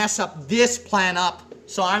going to mess up this plan up.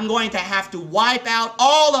 So I'm going to have to wipe out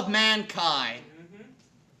all of mankind.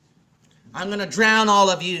 I'm going to drown all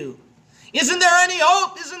of you. Isn't there any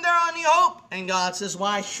hope? Isn't there any hope? And God says,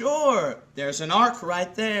 why, sure. There's an ark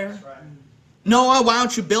right there. Right. Noah, why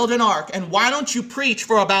don't you build an ark? And why don't you preach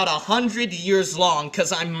for about 100 years long?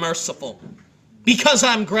 Because I'm merciful. Because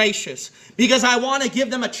I'm gracious. Because I want to give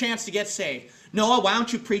them a chance to get saved. Noah, why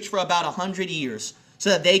don't you preach for about 100 years so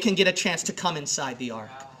that they can get a chance to come inside the ark?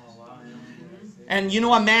 And you know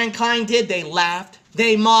what mankind did? They laughed.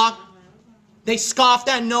 They mocked. They scoffed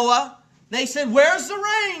at Noah. They said, where's the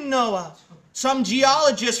rain, Noah? Some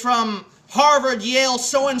geologist from Harvard, Yale,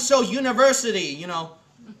 so-and-so university, you know,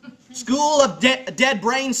 school of dead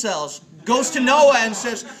brain cells, goes to Noah and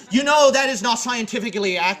says, you know, that is not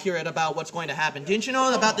scientifically accurate about what's going to happen. Didn't you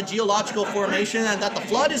know about the geological formation and that the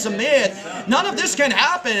flood is a myth? None of this can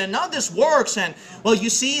happen and none of this works. And, well, you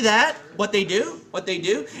see that? What they do?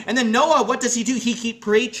 And then Noah, what does he do? He keeps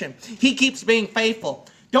preaching. He keeps being faithful.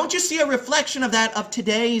 Don't you see a reflection of that of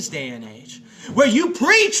today's day and age? Where you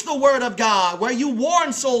preach the word of God, where you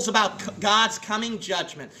warn souls about God's coming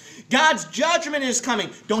judgment. God's judgment is coming.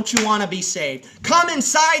 Don't you want to be saved? Come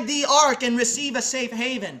inside the ark and receive a safe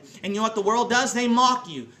haven. And you know what the world does? They mock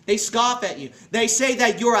you. They scoff at you. They say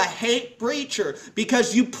that you're a hate preacher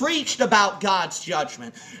because you preached about God's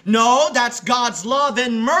judgment. No, that's God's love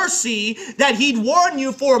and mercy that He'd warn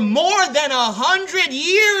you for more than 100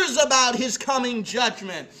 years about His coming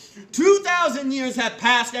judgment. 2,000 years have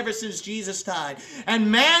passed ever since Jesus died. And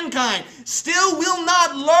mankind still will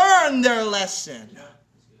not learn their lesson.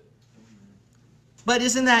 But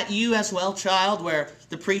isn't that you as well, child, where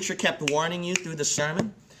the preacher kept warning you through the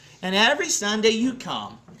sermon? And every Sunday you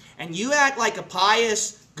come, and you act like a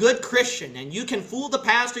pious, good Christian, and you can fool the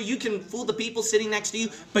pastor, you can fool the people sitting next to you,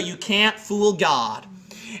 but you can't fool God.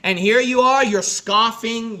 And here you are, you're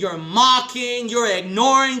scoffing, you're mocking, you're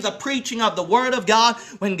ignoring the preaching of the Word of God,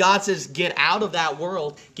 when God says, get out of that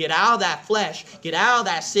world, get out of that flesh, get out of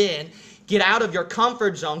that sin, get out of your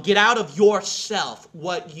comfort zone. Get out of yourself,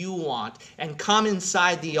 what you want, and come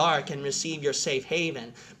inside the ark and receive your safe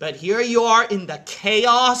haven. But here you are in the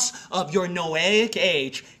chaos of your Noahic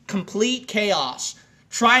age, complete chaos,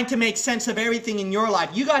 trying to make sense of everything in your life.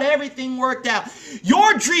 You got everything worked out.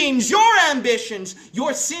 Your dreams, your ambitions,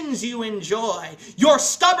 your sins you enjoy, your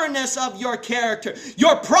stubbornness of your character,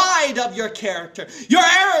 your pride of your character, your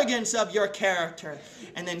arrogance of your character.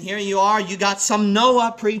 And then here you are, you got some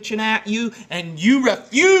Noah preaching at you, and you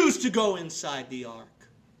refuse to go inside the ark.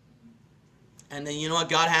 And then you know what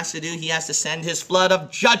God has to do? He has to send His flood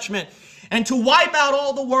of judgment and to wipe out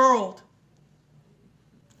all the world.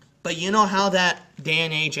 But you know how that day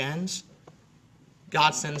and age ends?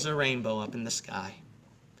 God sends a rainbow up in the sky.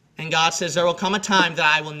 And God says, there will come a time that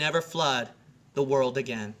I will never flood the world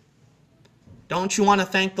again. Don't you want to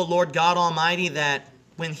thank the Lord God Almighty that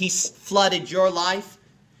when He flooded your life,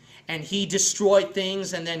 and He destroyed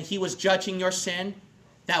things, and then He was judging your sin,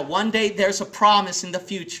 that one day there's a promise in the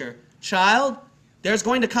future. Child, there's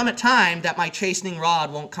going to come a time that my chastening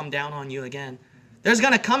rod won't come down on you again. There's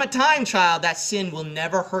going to come a time, child, that sin will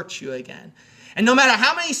never hurt you again. And no matter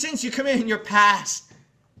how many sins you commit in your past,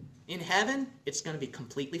 in heaven, it's going to be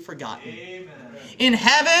completely forgotten. Amen. In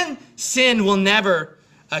heaven, sin will never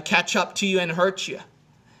catch up to you and hurt you.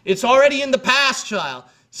 It's already in the past, child.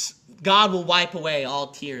 God will wipe away all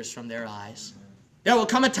tears from their eyes. There will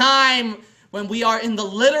come a time when we are in the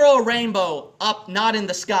literal rainbow, up not in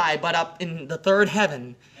the sky, but up in the third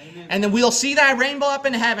heaven. Amen. And then we'll see that rainbow up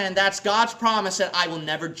in heaven. That's God's promise that I will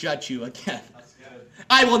never judge you again.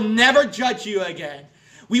 I will never judge you again.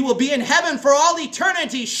 We will be in heaven for all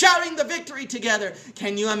eternity, shouting the victory together.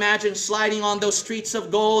 Can you imagine sliding on those streets of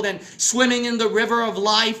gold and swimming in the river of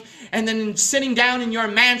life, and then sitting down in your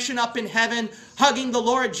mansion up in heaven, hugging the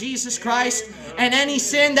Lord Jesus Christ, and any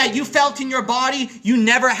sin that you felt in your body, you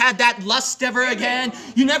never had that lust ever again.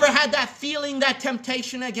 You never had that feeling, that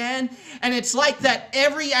temptation again. And it's like that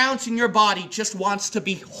every ounce in your body just wants to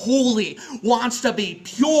be holy, wants to be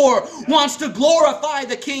pure, wants to glorify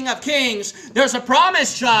the King of Kings. There's a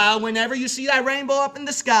promise, child, whenever you see that rainbow up in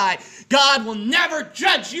the sky, God will never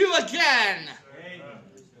judge you again.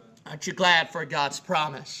 Aren't you glad for God's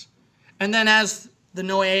promise? And then as the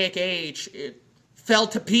Noahic age, it fell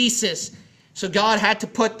to pieces. So God had to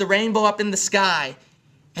put the rainbow up in the sky.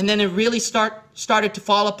 And then it really started to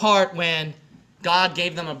fall apart when God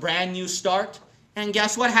gave them a brand new start. And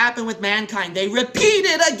guess what happened with mankind? They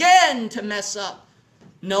repeated again to mess up.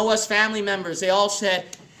 Noah's family members, they all said,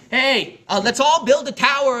 hey, let's all build a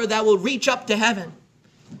tower that will reach up to heaven.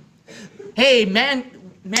 Hey,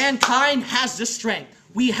 mankind has the strength.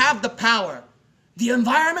 We have the power. The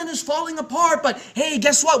environment is falling apart, but hey,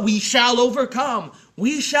 guess what? We shall overcome.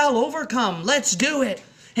 We shall overcome. Let's do it.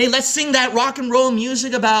 Hey, let's sing that rock and roll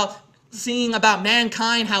music about singing about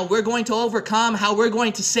mankind, how we're going to overcome, how we're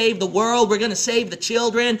going to save the world, we're going to save the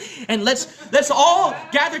children, and let's all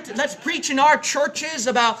gather, let's preach in our churches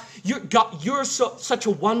about you're such a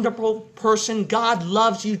wonderful person. God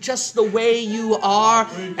loves you just the way you are,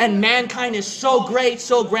 and mankind is so great,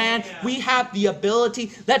 so grand. We have the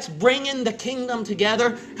ability. Let's bring in the kingdom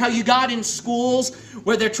together. How you got in schools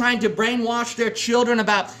where they're trying to brainwash their children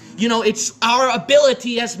about, it's our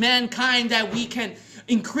ability as mankind that we can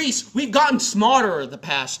increase. We've gotten smarter the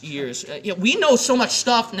past years. We know so much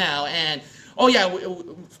stuff now, and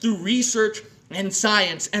through research and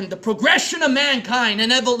science and the progression of mankind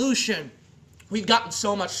and evolution, we've gotten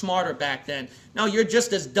so much smarter back then. No, you're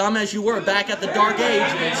just as dumb as you were back at the Dark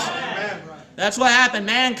Ages. That's what happened.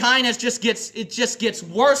 Mankind just gets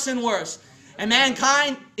worse and worse. And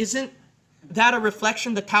mankind, isn't that a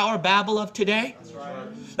reflection of the Tower of Babel of today? That's right.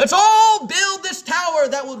 Let's all build this tower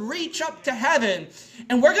that would reach up to heaven.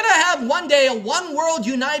 And we're going to have one day a one world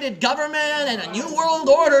united government and a new world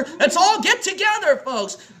order. Let's all get together,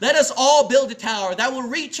 folks. Let us all build a tower that will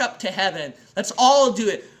reach up to heaven. Let's all do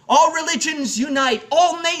it. All religions unite.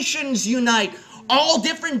 All nations unite. All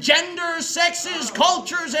different genders, sexes,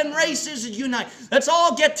 cultures, and races unite. Let's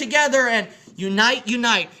all get together and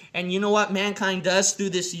unite. And you know what mankind does through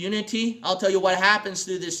this unity? I'll tell you what happens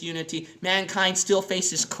through this unity. Mankind still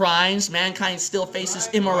faces crimes. Mankind still faces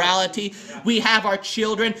immorality. We have our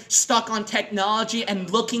children stuck on technology and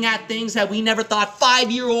looking at things that we never thought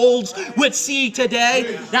 5-year-olds would see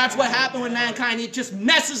today. That's what happened with mankind. It just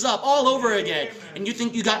messes up all over again. And you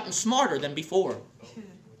think you've gotten smarter than before.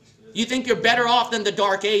 You think you're better off than the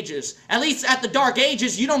Dark Ages. At least at the Dark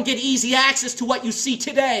Ages, you don't get easy access to what you see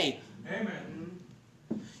today. Amen.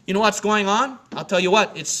 You know what's going on? I'll tell you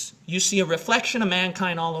what, you see a reflection of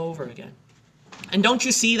mankind all over again. And don't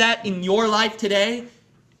you see that in your life today?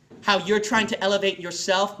 How you're trying to elevate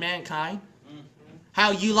yourself, mankind?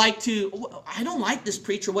 How you like to, I don't like this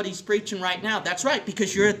preacher, what he's preaching right now. That's right,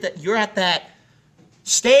 because you're at that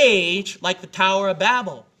stage like the Tower of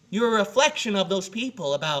Babel. You're a reflection of those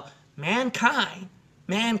people about mankind.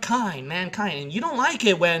 And you don't like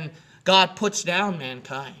it when God puts down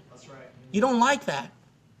mankind. That's right. You don't like that.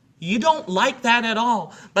 You don't like that at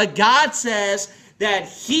all. But God says that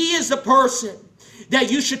He is the person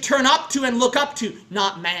that you should turn up to and look up to,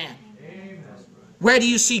 not man. Amen. Where do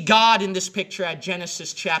you see God in this picture at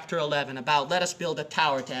Genesis chapter 11 about let us build a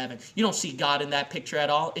tower to heaven? You don't see God in that picture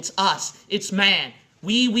at all. It's us. It's man.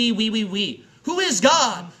 We. Who is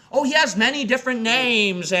God? Oh, He has many different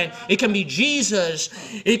names, and it can be Jesus,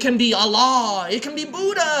 it can be Allah, it can be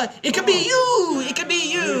Buddha, it can be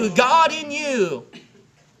you, God in you.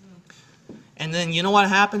 And then you know what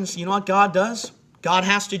happens? You know what God does? God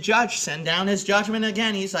has to judge, send down His judgment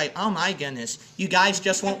again. He's like, oh my goodness, you guys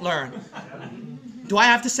just won't learn. Do I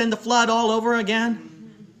have to send the flood all over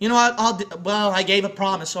again? You know what? Well, I gave a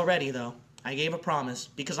promise already, though. I gave a promise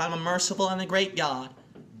because I'm a merciful and a great God.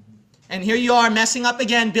 And here you are messing up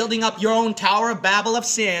again, building up your own Tower of Babel of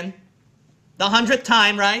sin. The 100th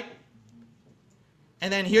time, right?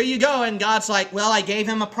 And then here you go, and God's like, well, I gave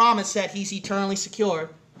him a promise that he's eternally secure.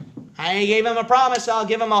 I gave him a promise I'll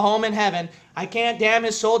give him a home in heaven. I can't damn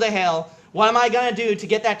his soul to hell. What am I going to do to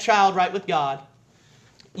get that child right with God?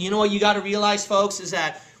 You know what you got to realize, folks, is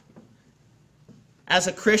that as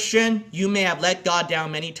a Christian, you may have let God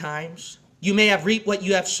down many times. You may have reaped what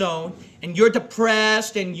you have sown, and you're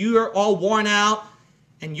depressed, and you're all worn out,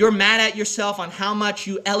 and you're mad at yourself on how much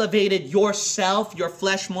you elevated yourself, your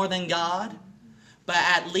flesh, more than God. But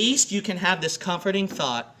at least you can have this comforting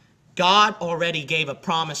thought. God already gave a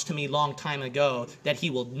promise to me long time ago that he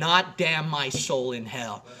will not damn my soul in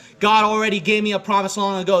hell. God already gave me a promise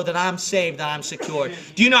long ago that I'm saved, that I'm secured.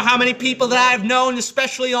 Do you know how many people that I've known,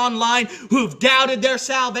 especially online, who've doubted their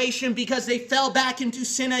salvation because they fell back into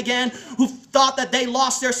sin again, who thought that they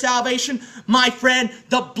lost their salvation? My friend,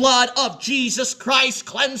 the blood of Jesus Christ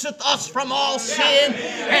cleanseth us from all sin.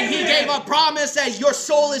 And he gave a promise that your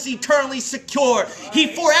soul is eternally secure. He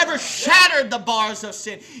forever shattered the bars of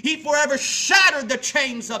sin. He forever shattered the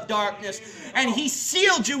chains of darkness. And he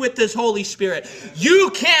sealed you with his Holy Spirit.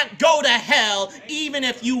 You can't go to hell even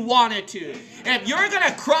if you wanted to. If you're going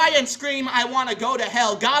to cry and scream, I want to go to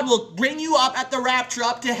hell, God will bring you up at the rapture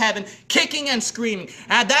up to heaven, kicking and screaming.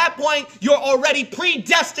 At that point, you're already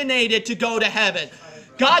predestinated to go to heaven.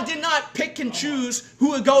 God did not pick and choose who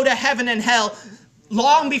would go to heaven and hell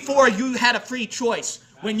long before you had a free choice.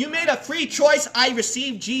 When you made a free choice, I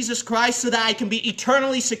received Jesus Christ so that I can be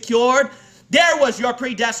eternally secured. There was your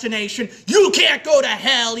predestination. You can't go to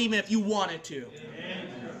hell even if you wanted to.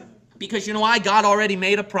 Because you know why? God already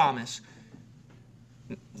made a promise.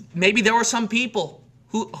 Maybe there were some people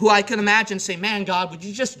who I could imagine say, man, God, would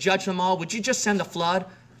you just judge them all? Would you just send a flood?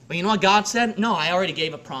 But you know what God said? No, I already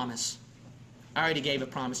gave a promise. I already gave a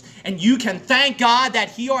promise. And you can thank God that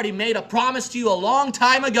he already made a promise to you a long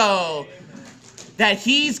time ago. That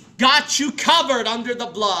he's got you covered under the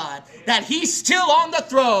blood. That he's still on the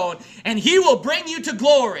throne. And he will bring you to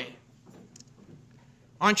glory.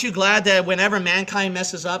 Aren't you glad that whenever mankind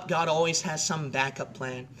messes up, God always has some backup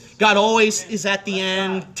plan? God always is at the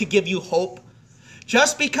end to give you hope.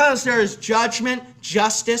 Just because there is judgment,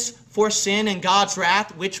 justice for sin and God's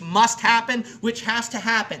wrath, which must happen, which has to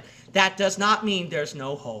happen, that does not mean there's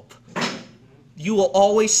no hope. You will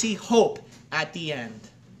always see hope at the end.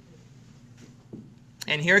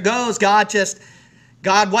 And here goes.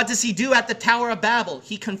 God, what does he do at the Tower of Babel?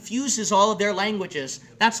 He confuses all of their languages.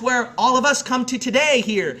 That's where all of us come to today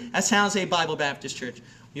here at San Jose Bible Baptist Church.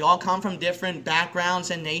 We all come from different backgrounds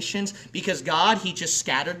and nations because God, he just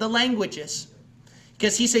scattered the languages.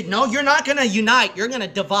 Because he said, no, you're not going to unite. You're going to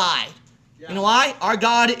divide. Yeah. You know why? Our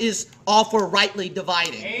God is all for rightly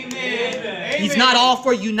dividing. Amen. He's not all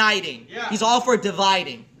for uniting. Yeah. He's all for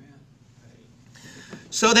dividing.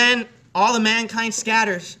 So then all the mankind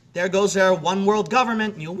scatters. There goes their one world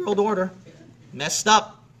government, new world order. Messed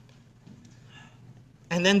up.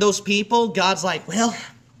 And then those people, God's like, well,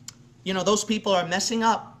 you know, those people are messing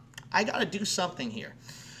up. I got to do something here.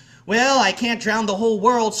 Well, I can't drown the whole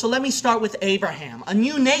world, so let me start with Abraham. A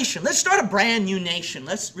new nation. Let's start a brand new nation.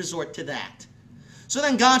 Let's resort to that. So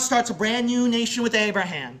then God starts a brand new nation with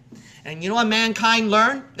Abraham. And you know what mankind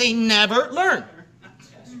learned? They never learn.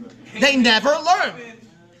 They never learn.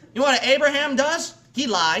 You know what Abraham does? He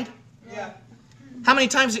lied. Yeah. How many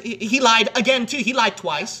times? He lied again too. He lied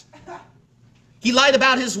twice. He lied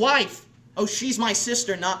about his wife. Oh, she's my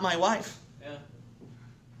sister, not my wife. Yeah.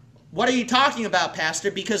 What are you talking about, Pastor?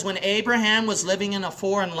 Because when Abraham was living in a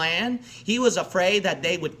foreign land, he was afraid that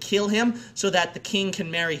they would kill him so that the king can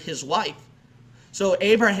marry his wife. So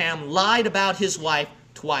Abraham lied about his wife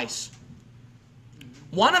twice.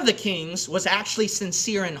 One of the kings was actually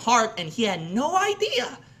sincere in heart, and he had no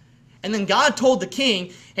idea. And then God told the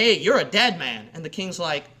king, hey, you're a dead man. And the king's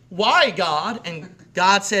like, why, God? And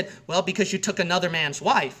God said, well, because you took another man's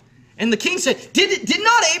wife. And the king said, did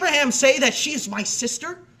not Abraham say that she's my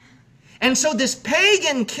sister? And so this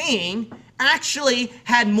pagan king actually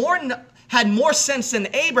had more sense than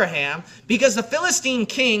Abraham, because the Philistine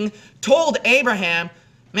king told Abraham,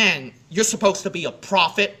 man, you're supposed to be a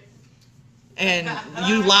prophet, and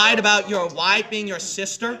you lied about your wife being your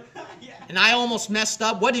sister. And I almost messed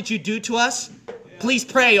up. What did you do to us? Please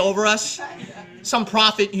pray over us. Some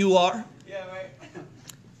prophet you are.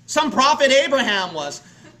 Some prophet Abraham was.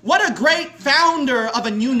 What a great founder of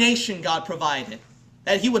a new nation God provided.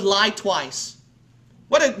 That he would lie twice.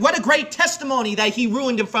 What a great testimony that he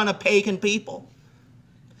ruined in front of pagan people.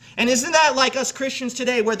 And isn't that like us Christians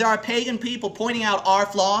today, where there are pagan people pointing out our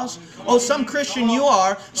flaws? Oh, some Christian you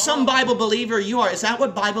are. Some Bible believer you are. Is that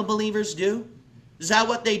what Bible believers do? Is that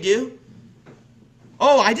what they do?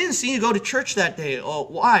 Oh, I didn't see you go to church that day. Oh,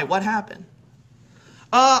 why? What happened?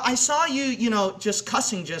 I saw you, just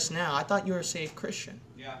cussing just now. I thought you were a saved Christian.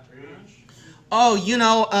 Yeah. Oh,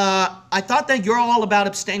 I thought that you're all about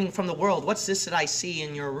abstaining from the world. What's this that I see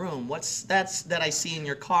in your room? What's that I see in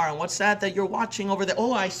your car? And what's that you're watching over there?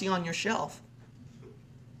 Oh, I see on your shelf.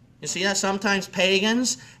 You see that sometimes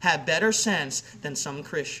pagans have better sense than some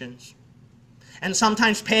Christians. And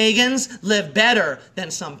sometimes pagans live better than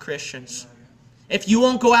some Christians. If you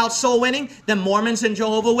won't go out soul winning, then Mormons and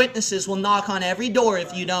Jehovah's Witnesses will knock on every door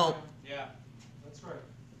if you don't. Yeah, that's right.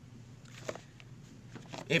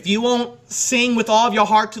 If you won't sing with all of your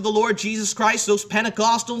heart to the Lord Jesus Christ, those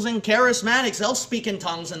Pentecostals and charismatics, they'll speak in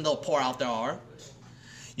tongues and they'll pour out their heart.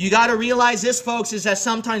 You got to realize this, folks, is that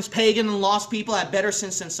sometimes pagan and lost people have better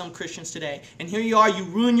sense than some Christians today. And here you are, you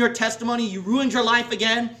ruined your testimony, you ruined your life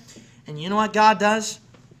again. And you know what God does?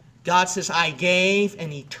 God says, I gave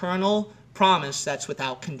an eternal promise that's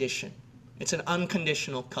without condition. It's an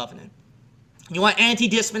unconditional covenant. You know what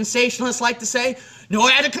anti-dispensationalists like to say? No,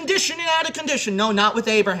 add a condition and add a condition. No, not with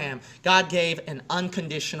Abraham. God gave an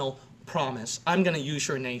unconditional promise. I'm going to use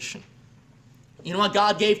your nation. You know what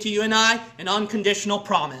God gave to you and I? An unconditional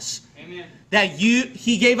promise. Amen. That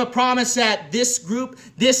He gave a promise that this group,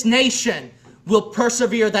 this nation, will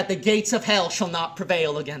persevere, that the gates of hell shall not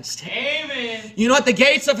prevail against it. Amen. You know what? The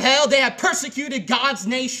gates of hell, they have persecuted God's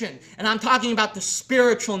nation. And I'm talking about the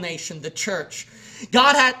spiritual nation, the church.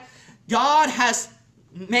 God has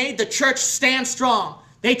made the church stand strong.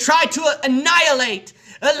 They tried to annihilate,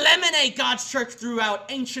 eliminate God's church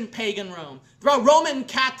throughout ancient pagan Rome, throughout Roman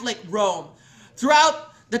Catholic Rome,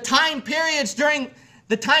 throughout the time periods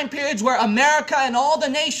where America and all the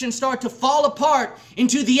nations start to fall apart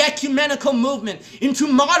into the ecumenical movement, into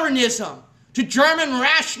modernism, to German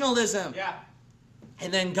rationalism. Yeah.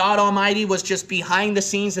 And then God Almighty was just behind the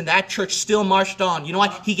scenes and that church still marched on. You know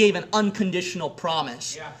what? He gave an unconditional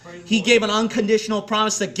promise. Yeah, He gave an unconditional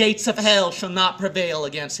promise. The gates of hell shall not prevail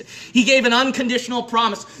against it. He gave an unconditional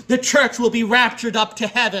promise. The church will be raptured up to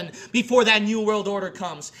heaven before that new world order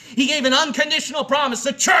comes. He gave an unconditional promise.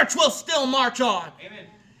 The church will still march on. Amen.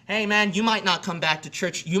 Hey man, you might not come back to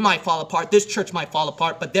church. You might fall apart. This church might fall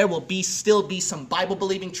apart, but there will still be some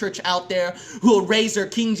Bible-believing church out there who will raise their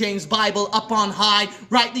King James Bible up on high,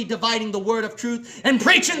 rightly dividing the word of truth and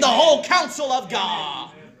preaching the whole counsel of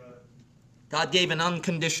God. God gave an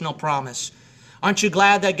unconditional promise. Aren't you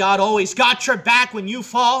glad that God always got your back when you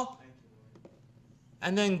fall?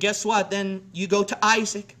 And then guess what? Then you go to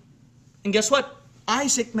Isaac. And guess what?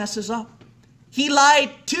 Isaac messes up. He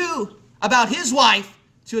lied too about his wife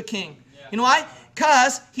to a king. Yeah. You know why?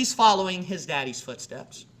 Because he's following his daddy's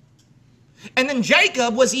footsteps. And then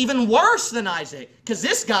Jacob was even worse than Isaac, because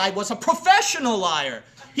this guy was a professional liar.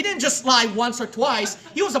 He didn't just lie once or twice.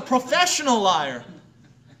 He was a professional liar.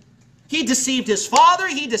 He deceived his father.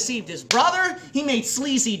 He deceived his brother. He made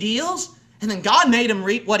sleazy deals. And then God made him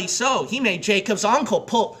reap what he sowed. He made Jacob's uncle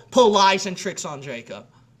pull lies and tricks on Jacob.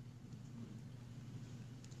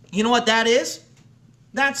 You know what that is?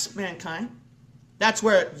 That's mankind. That's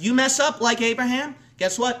where you mess up like Abraham.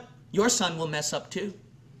 Guess what? Your son will mess up too.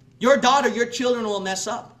 Your daughter, your children will mess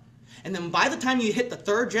up. And then by the time you hit the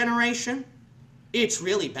third generation, it's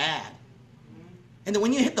really bad. And then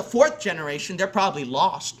when you hit the fourth generation, they're probably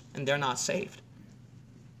lost and they're not saved.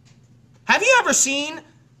 Have you ever seen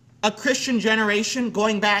a Christian generation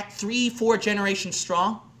going back 3-4 generations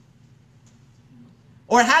strong?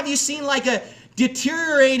 Or have you seen like a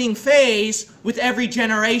deteriorating phase with every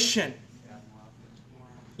generation?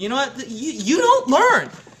 You know what? You don't learn.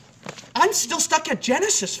 I'm still stuck at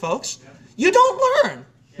Genesis, folks. You don't learn.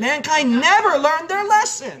 Mankind never learned their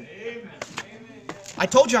lesson. I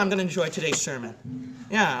told you I'm going to enjoy today's sermon.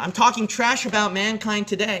 Yeah, I'm talking trash about mankind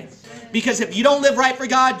today. Because if you don't live right for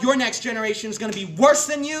God, your next generation is going to be worse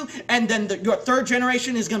than you, and then your third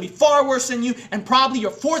generation is going to be far worse than you, and probably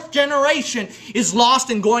your fourth generation is lost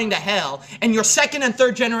and going to hell. And your second and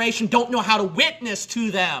third generation don't know how to witness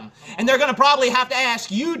to them. And they're going to probably have to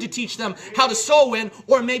ask you to teach them how to soul win,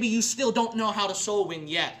 or maybe you still don't know how to soul win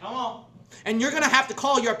yet. Come on. And you're going to have to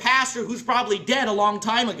call your pastor who's probably dead a long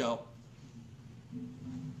time ago.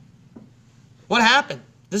 What happened?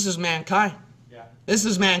 This is mankind. This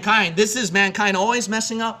is mankind. This is mankind always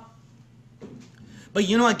messing up. But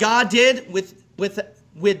you know what God did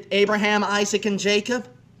with Abraham, Isaac, and Jacob?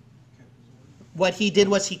 What he did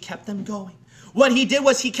was he kept them going. What he did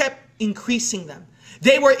was he kept increasing them.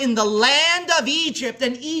 They were in the land of Egypt,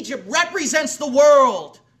 and Egypt represents the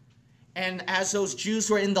world. And as those Jews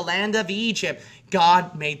were in the land of Egypt,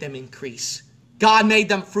 God made them increase. God made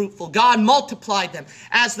them fruitful. God multiplied them.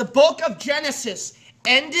 As the book of Genesis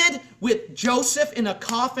ended with Joseph in a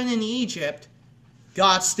coffin in Egypt,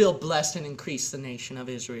 God still blessed and increased the nation of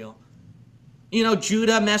Israel. You know,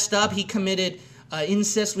 Judah messed up. He committed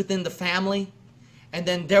incest within the family. And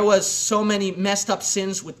then there was so many messed up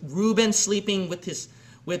sins with Reuben sleeping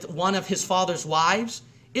with one of his father's wives.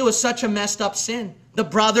 It was such a messed up sin. The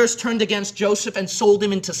brothers turned against Joseph and sold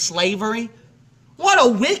him into slavery. What a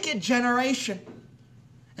wicked generation.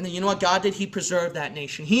 And then you know what God did? He preserved that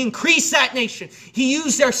nation. He increased that nation. He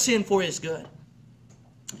used their sin for his good.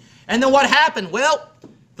 And then what happened? Well,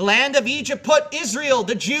 the land of Egypt put Israel,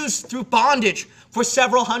 the Jews, through bondage for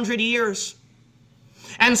several hundred years.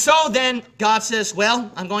 And so then God says,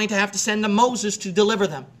 well, I'm going to have to send them Moses to deliver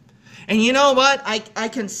them. And you know what? I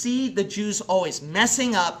can see the Jews always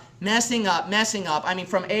messing up. I mean,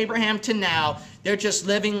 from Abraham to now, they're just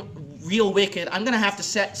living real wicked. I'm going to have to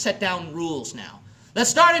set down rules now. Let's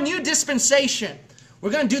start a new dispensation.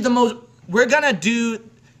 We're going to do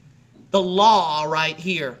the law right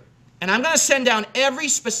here. And I'm going to send down every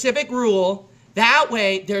specific rule. That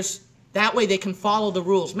way they can follow the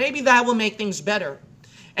rules. Maybe that will make things better.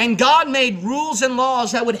 And God made rules and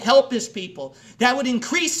laws that would help his people, that would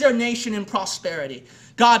increase their nation in prosperity.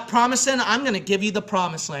 God promising, I'm going to give you the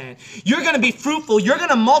promised land. You're going to be fruitful. You're going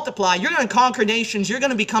to multiply. You're going to conquer nations. You're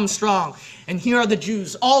going to become strong. And here are the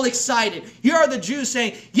Jews, all excited. Here are the Jews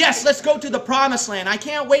saying, yes, let's go to the promised land. I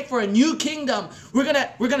can't wait for a new kingdom. We're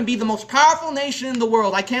going to be the most powerful nation in the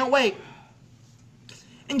world. I can't wait.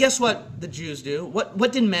 And guess what the Jews do?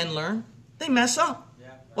 What did men learn? They mess up.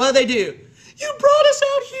 What do? You brought us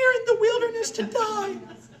out here in the wilderness to die.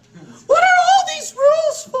 What are all these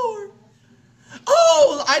rules for?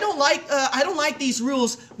 Oh, I don't like these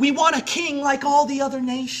rules. We want a king like all the other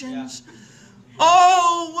nations.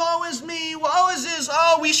 Oh, woe is me. Woe is this.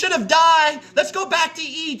 Oh, we should have died. Let's go back to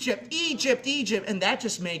Egypt. Egypt. And that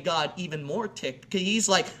just made God even more ticked. Because he's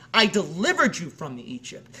like, I delivered you from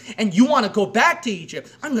Egypt. And you want to go back to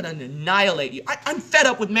Egypt. I'm going to annihilate you. I'm fed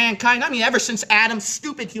up with mankind. I mean, ever since Adam,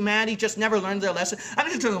 stupid humanity just never learned their lesson. I'm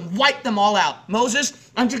just going to wipe them all out. Moses,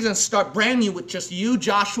 I'm just going to start brand new with just you,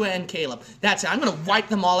 Joshua, and Caleb. That's it. I'm going to wipe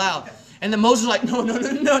them all out. And then Moses is like, no,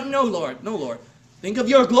 Lord. No, Lord. Think of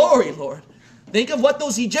your glory, Lord. Think of what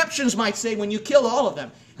those Egyptians might say when you kill all of them.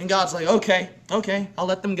 And God's like, okay, I'll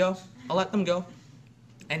let them go.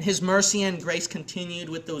 And his mercy and grace continued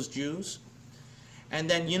with those Jews. And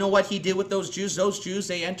then you know what he did with those Jews? Those Jews,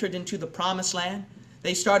 they entered into the promised land.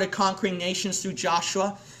 They started conquering nations through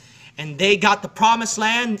Joshua. And they got the promised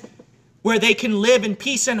land where they can live in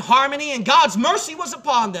peace and harmony. And God's mercy was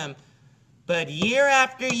upon them. But year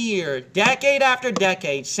after year, decade after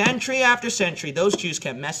decade, century after century, those Jews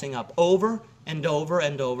kept messing up over and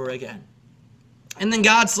over again. And then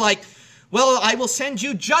God's like, well, I will send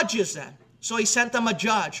you judges then. So he sent them a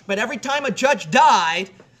judge. But every time a judge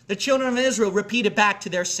died, the children of Israel repeated back to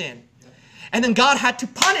their sin. And then God had to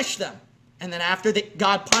punish them. And then after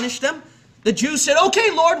God punished them, the Jews said,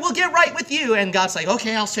 okay, Lord, we'll get right with you. And God's like,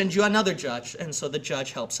 okay, I'll send you another judge. And so the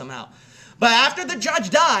judge helps them out. But after the judge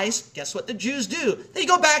dies, guess what the Jews do? They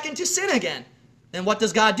go back into sin again. Then what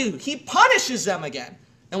does God do? He punishes them again.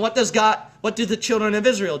 And what do the children of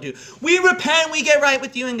Israel do? We repent, we get right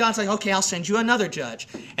with you, and God's like, okay, I'll send you another judge.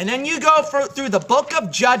 And then you go through the book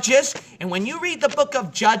of Judges, and when you read the book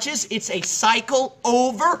of Judges, it's a cycle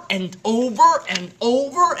over and over and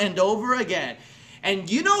over and over again. And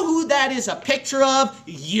you know who that is a picture of?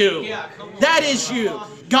 You. Yeah, that is you.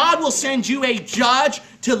 God will send you a judge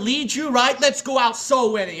to lead you right. Let's go out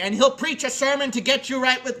soul winning. And he'll preach a sermon to get you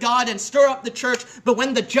right with God and stir up the church. But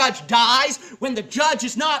when the judge dies, when the judge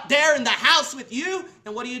is not there in the house with you,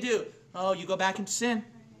 then what do? Oh, you go back into sin.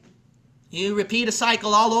 You repeat a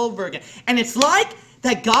cycle all over again. And it's like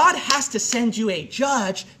that God has to send you a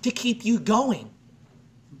judge to keep you going.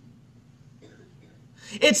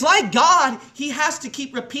 It's like God, he has to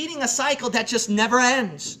keep repeating a cycle that just never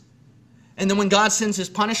ends. And then when God sends his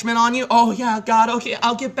punishment on you, oh yeah, God, okay,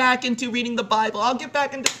 I'll get back into reading the Bible. I'll get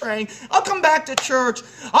back into praying. I'll come back to church.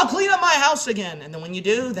 I'll clean up my house again. And then when you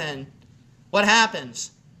do, then what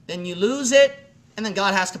happens? Then you lose it, and then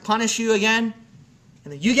God has to punish you again.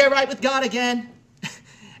 And then you get right with God again.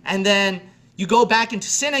 And then you go back into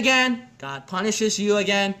sin again. God punishes you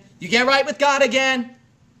again. You get right with God again.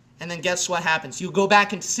 And then guess what happens? You go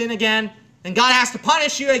back into sin again. And God has to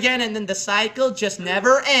punish you again. And then the cycle just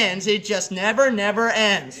never ends. It just never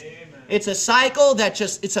ends. Amen. It's a cycle that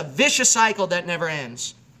it's a vicious cycle that never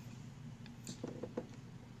ends.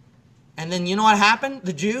 And then you know what happened?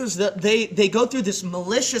 The Jews, they go through this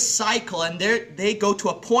malicious cycle. And they go to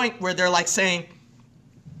a point where they're like saying,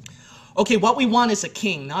 okay, what we want is a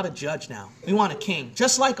king, not a judge now. We want a king.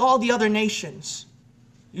 Just like all the other nations.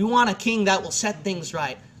 You want a king that will set things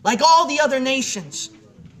right. Like all the other nations.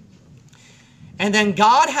 And then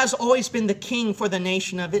God has always been the king for the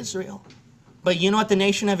nation of Israel. But you know what the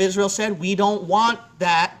nation of Israel said? We don't want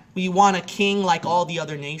that. We want a king like all the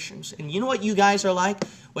other nations. And you know what you guys are like?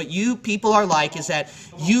 What you people are like is that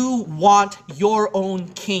you want your own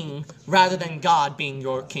king rather than God being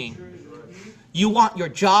your king. You want your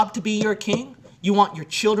job to be your king. You want your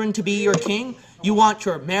children to be your king. You want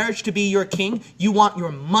your marriage to be your king. You want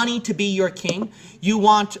your money to be your king. You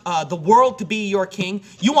want the world to be your king.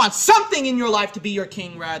 You want something in your life to be your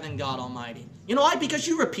king rather than God Almighty. You know why? Because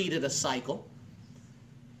you repeated a cycle.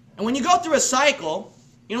 And when you go through a cycle,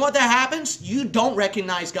 you know what that happens? You don't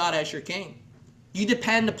recognize God as your king. You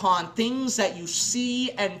depend upon things that you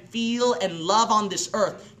see and feel and love on this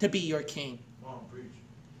earth to be your king.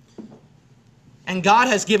 And God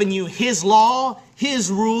has given you His law,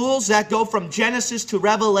 His rules that go from Genesis to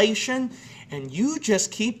Revelation, and you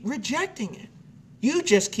just keep rejecting it. You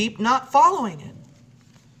just keep not following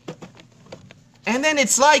it. And then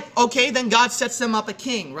it's like, okay, then God sets them up a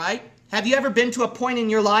king, right? Have you ever been to a point in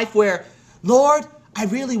your life where, Lord, I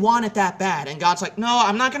really want it that bad. And God's like, no,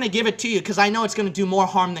 I'm not going to give it to you because I know it's going to do more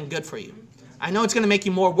harm than good for you. I know it's going to make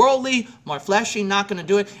you more worldly, more fleshy, not going to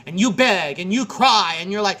do it. And you beg and you cry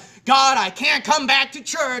and you're like, God, I can't come back to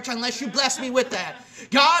church unless you bless me with that.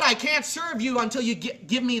 God, I can't serve you until you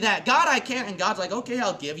give me that. God, I can't. And God's like, okay,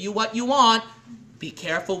 I'll give you what you want. Be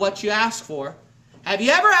careful what you ask for. Have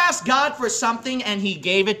you ever asked God for something and He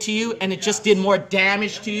gave it to you and it just did more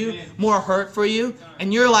damage to you, more hurt for you?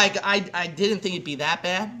 And you're like, I didn't think it'd be that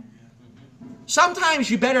bad.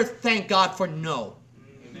 Sometimes you better thank God for no.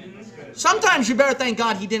 Sometimes you better thank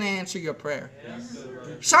God He didn't answer your prayer.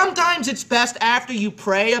 Sometimes it's best after you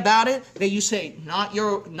pray about it that you say, not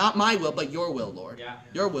my will, but your will, Lord.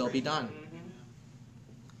 Your will be done.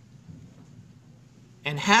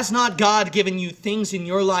 And has not God given you things in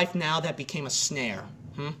your life now that became a snare?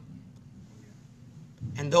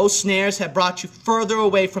 And those snares have brought you further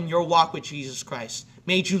away from your walk with Jesus Christ.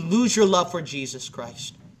 Made you lose your love for Jesus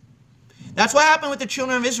Christ. That's what happened with the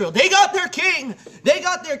children of Israel. They got their king. They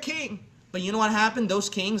got their king. But you know what happened? Those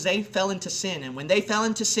kings, they fell into sin. And when they fell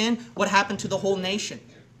into sin, what happened to the whole nation?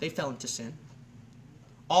 They fell into sin.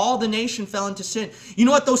 All the nation fell into sin. You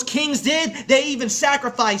know what those kings did? They even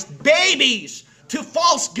sacrificed babies to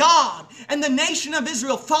false god, and the nation of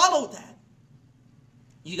Israel followed that.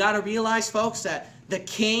 You got to realize, folks, that the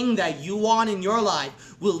king that you want in your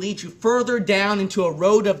life will lead you further down into a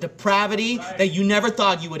road of depravity that you never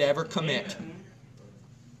thought you would ever commit.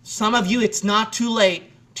 Some of you, it's not too late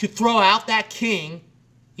to throw out that king,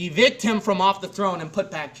 evict him from off the throne, and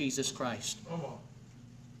put back Jesus Christ.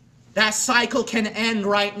 That cycle can end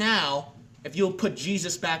right now if you'll put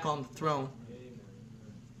Jesus back on the throne.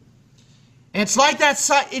 And it's like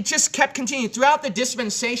that, it just kept continuing. Throughout the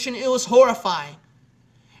dispensation, it was horrifying.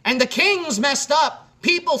 And the kings messed up.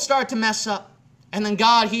 People start to mess up. And then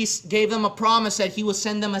God, He gave them a promise that He will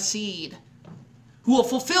send them a seed who will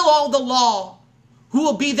fulfill all the law, who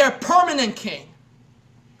will be their permanent king.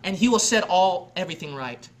 And He will set everything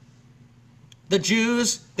right. The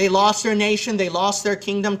Jews, they lost their nation, they lost their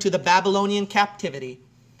kingdom to the Babylonian captivity.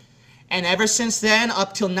 And ever since then,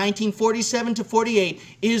 up till 1947 to 48,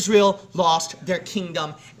 Israel lost their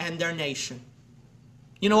kingdom and their nation.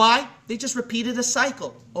 You know why? They just repeated a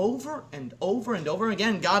cycle over and over and over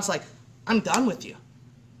again. God's like, I'm done with you.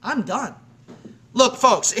 I'm done. Look,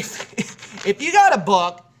 folks, if you got a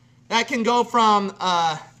book that can go from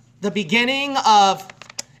the beginning of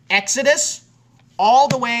Exodus all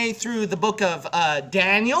the way through the book of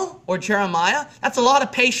Daniel or Jeremiah, that's a lot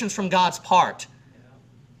of patience from God's part.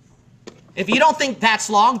 If you don't think that's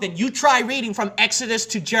long, then you try reading from Exodus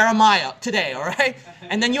to Jeremiah today, all right?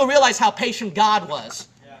 And then you'll realize how patient God was.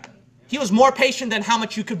 He was more patient than how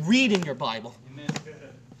much you could read in your Bible.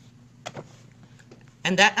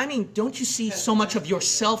 And that, I mean, don't you see so much of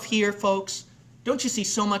yourself here, folks? Don't you see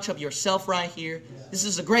so much of yourself right here? This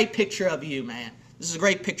is a great picture of you, man. This is a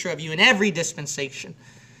great picture of you in every dispensation.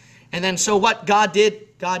 And then so what God did,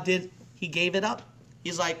 He gave it up.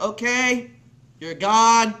 He's like, okay, you're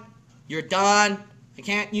gone. You're done. I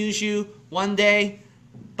can't use you one day,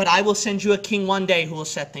 but I will send you a king one day who will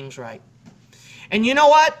set things right. And you know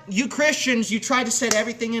what? You Christians, you try to set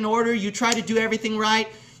everything in order. You try to do everything right.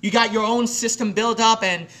 You got your own system built up,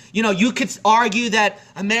 and you know, you could argue that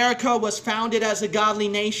America was founded as a godly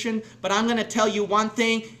nation, but I'm going to tell you one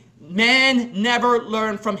thing. Men never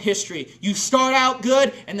learn from history. You start out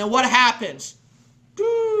good, and then what happens?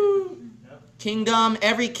 Kingdom,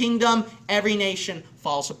 every nation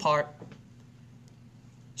falls apart.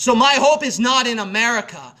 So my hope is not in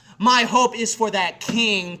America. My hope is for that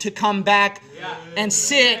king to come back and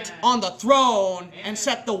sit on the throne and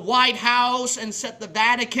set the White House and set the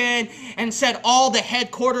Vatican and set all the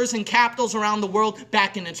headquarters and capitals around the world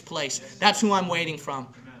back in its place. That's who I'm waiting from.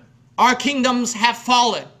 Our kingdoms have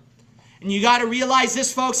fallen. And you got to realize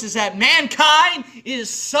this, folks, is that mankind is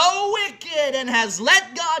so wicked and has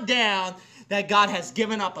let God down that God has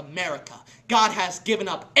given up America. God has given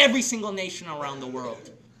up every single nation around the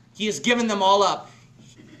world. He has given them all up.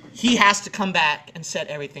 He has to come back and set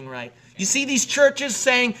everything right. You see these churches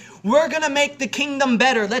saying, we're going to make the kingdom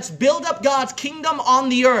better. Let's build up God's kingdom on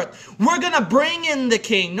the earth. We're going to bring in the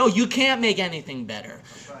king. No, you can't make anything better.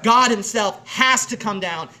 God himself has to come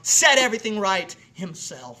down, set everything right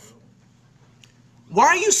himself. Why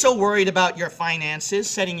are you so worried about your finances,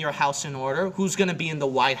 setting your house in order? Who's going to be in the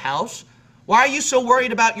White House? Why are you so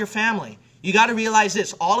worried about your family? You got to realize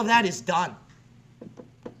this. All of that is done.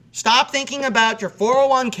 Stop thinking about your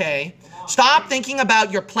 401k. Stop thinking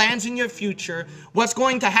about your plans in your future, what's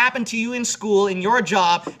going to happen to you in school, in your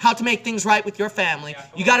job, how to make things right with your family.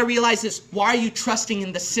 You got to realize this. Why are you trusting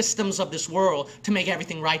in the systems of this world to make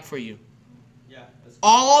everything right for you?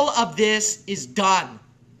 All of this is done.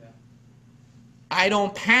 I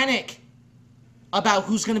don't panic about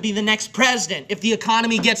who's going to be the next president, if the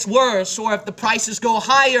economy gets worse, or if the prices go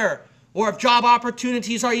higher, or if job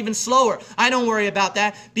opportunities are even slower. I don't worry about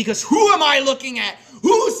that, because who am I looking at?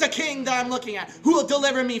 Who's the king that I'm looking at? Who will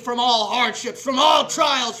deliver me from all hardships, from all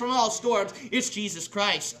trials, from all storms? It's Jesus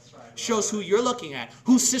Christ. Shows who you're looking at,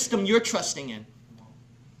 whose system you're trusting in.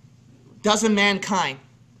 Doesn't mankind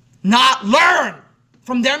not learn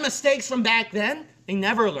from their mistakes from back then? They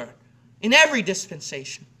never learn. In every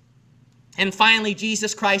dispensation. And finally,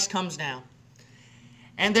 Jesus Christ comes down.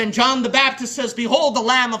 And then John the Baptist says, "Behold the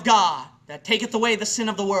Lamb of God that taketh away the sin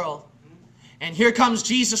of the world." And here comes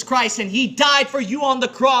Jesus Christ, and he died for you on the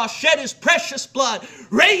cross, shed his precious blood,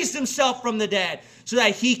 raised himself from the dead, so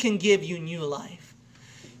that he can give you new life.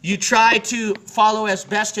 You try to follow as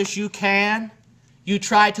best as you can. You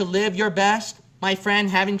try to live your best. My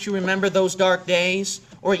friend, haven't you remembered those dark days?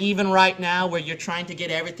 Or even right now where you're trying to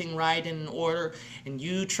get everything right and in order, and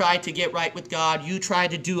you try to get right with God. You try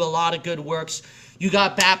to do a lot of good works. You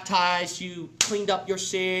got baptized, you cleaned up your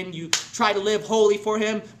sin, you try to live holy for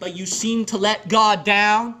him, but you seem to let God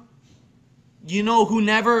down. You know who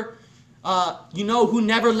never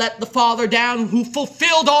let the Father down, who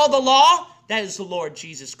fulfilled all the law? That is the Lord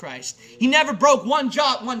Jesus Christ. He never broke one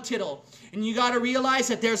jot, one tittle. And you got to realize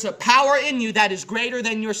that there's a power in you that is greater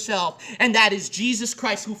than yourself, and that is Jesus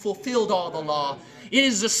Christ, who fulfilled all the law. It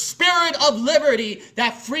is the spirit of liberty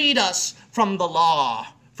that freed us from the law,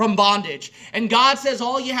 from bondage. And God says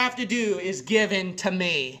all you have to do is give in to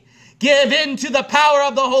me. Give in to the power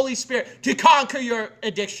of the Holy Spirit to conquer your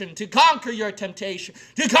addiction, to conquer your temptation,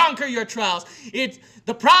 to conquer your trials.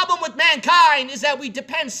 The problem with mankind is that we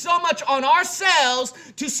depend so much on ourselves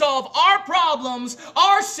to solve our problems,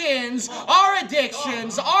 our sins, our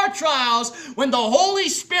addictions, our trials, when the Holy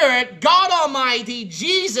Spirit, God Almighty,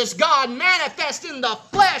 Jesus, God manifest in the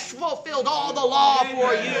flesh, fulfilled all the law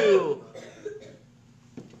for you.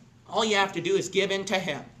 All you have to do is give in to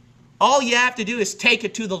him. All you have to do is take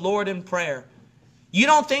it to the Lord in prayer. You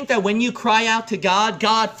don't think that when you cry out to God,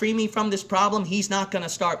 "God, free me from this problem," he's not going to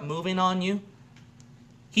start moving on you?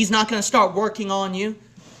 He's not going to start working on you?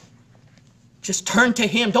 Just turn to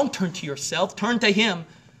him. Don't turn to yourself. Turn to him.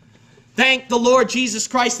 Thank the Lord Jesus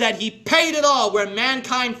Christ that he paid it all where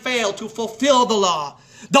mankind failed to fulfill the law.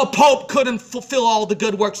 The Pope couldn't fulfill all the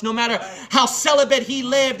good works, no matter how celibate he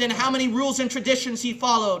lived and how many rules and traditions he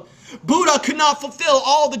followed. Buddha could not fulfill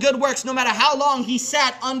all the good works, no matter how long he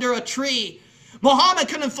sat under a tree. Muhammad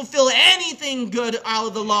couldn't fulfill anything good out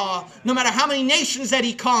of the law, no matter how many nations that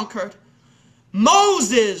he conquered.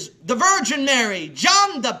 Moses, the Virgin Mary,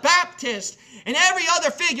 John the Baptist, and every other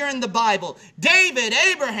figure in the Bible, David,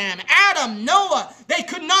 Abraham, Adam, Noah, they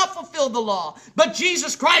could not fulfill the law. But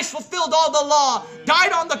Jesus Christ fulfilled all the law,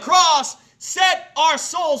 died on the cross, set our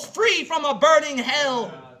souls free from a burning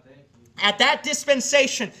hell. At that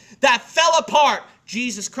dispensation that fell apart,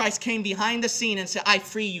 Jesus Christ came behind the scene and said, "I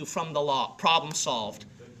free you from the law." Problem solved.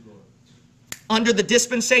 Under the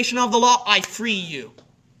dispensation of the law, I free you.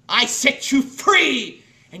 I set you free,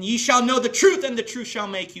 and ye shall know the truth, and the truth shall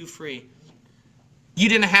make you free. You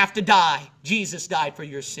didn't have to die. Jesus died for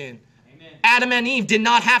your sin. Amen. Adam and Eve did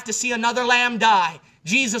not have to see another lamb die.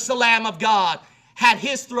 Jesus, the Lamb of God, had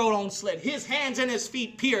his throat slit, his hands and his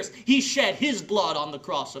feet pierced. He shed his blood on the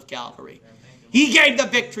cross of Calvary. He gave the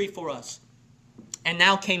victory for us. And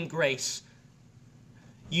now came grace.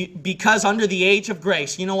 Because under the age of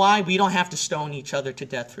grace, you know why? We don't have to stone each other to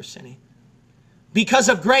death for sinning. Because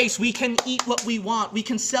of grace, we can eat what we want. We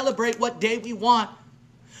can celebrate what day we want.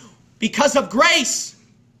 Because of grace,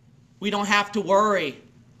 we don't have to worry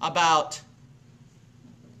about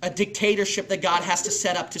a dictatorship that God has to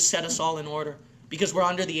set up to set us all in order. Because we're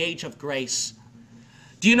under the age of grace.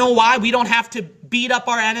 Do you know why we don't have to beat up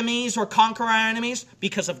our enemies or conquer our enemies?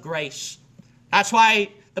 Because of grace. That's why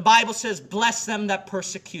the Bible says, "Bless them that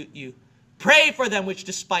persecute you. Pray for them which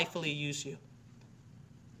despitefully use you."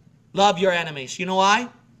 Love your enemies. You know why?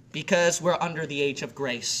 Because we're under the age of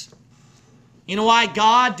grace. You know why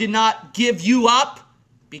God did not give you up?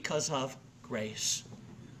 Because of grace.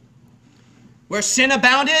 Where sin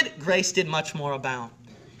abounded, grace did much more abound.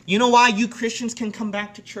 You know why you Christians can come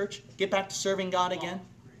back to church, get back to serving God again?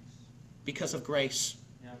 Because of grace.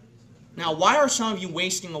 Now, why are some of you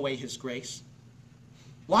wasting away His grace?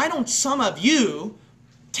 Why don't some of you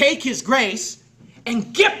take His grace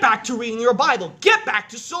and get back to reading your Bible, get back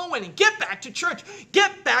to soul winning, get back to church,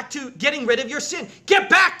 get back to getting rid of your sin, get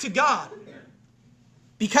back to God?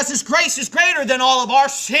 Because His grace is greater than all of our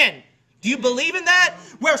sin. Do you believe in that?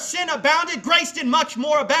 Where sin abounded, grace did much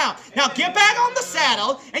more abound. Now get back on the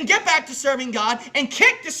saddle and get back to serving God and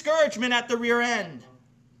kick discouragement at the rear end.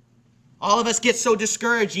 All of us get so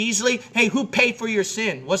discouraged easily. Hey, who paid for your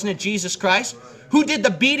sin? Wasn't it Jesus Christ? Who did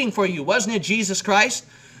the beating for you? Wasn't it Jesus Christ?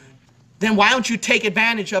 Then why don't you take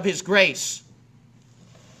advantage of His grace?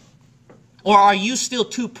 Or are you still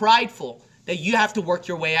too prideful that you have to work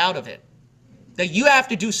your way out of it? That you have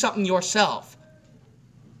to do something yourself?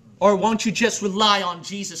 Or won't you just rely on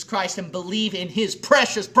Jesus Christ and believe in His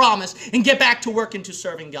precious promise and get back to work into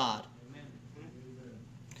serving God?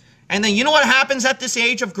 And then you know what happens at this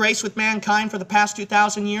age of grace with mankind for the past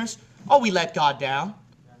 2,000 years? Oh, we let God down.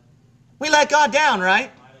 We let God down,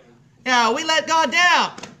 right? Yeah, we let God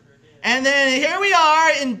down. And then here we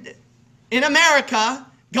are in America.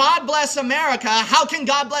 God bless America. How can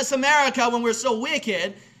God bless America when we're so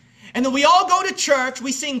wicked? And then we all go to church,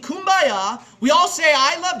 we sing Kumbaya, we all say,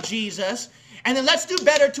 I love Jesus, and then let's do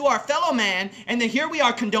better to our fellow man, and then here we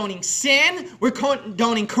are condoning sin, we're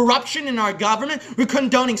condoning corruption in our government, we're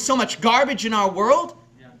condoning so much garbage in our world.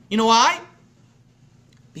 Yeah. You know why?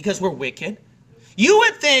 Because we're wicked. You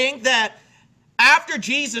would think that after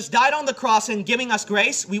Jesus died on the cross and giving us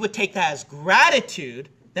grace, we would take that as gratitude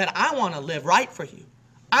that I want to live right for you.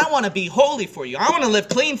 I want to be holy for you. I want to live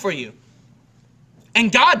clean for you. And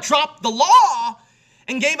God dropped the law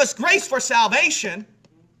and gave us grace for salvation.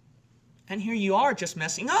 And here you are just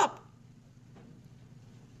messing up.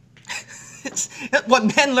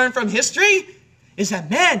 What men learn from history is that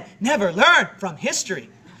men never learn from history.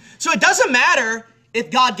 So it doesn't matter if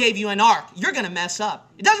God gave you an ark, you're going to mess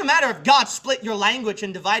up. It doesn't matter if God split your language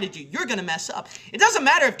and divided you, you're going to mess up. It doesn't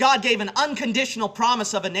matter if God gave an unconditional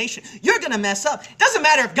promise of a nation, you're going to mess up. It doesn't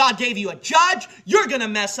matter if God gave you a judge, you're going to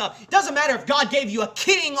mess up. It doesn't matter if God gave you a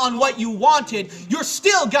king on what you wanted, you're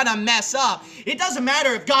still going to mess up. It doesn't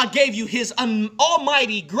matter if God gave you His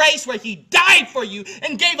almighty grace where He died for you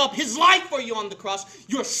and gave up His life for you on the cross,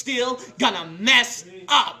 you're still going to mess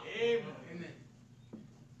up. Amen.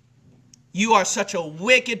 You are such a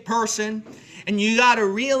wicked person, and you got to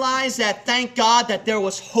realize that, thank God, that there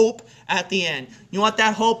was hope at the end. You know what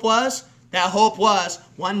that hope was? That hope was,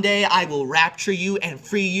 one day I will rapture you and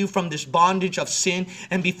free you from this bondage of sin,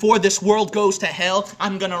 and before this world goes to hell,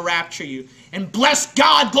 I'm going to rapture you. And bless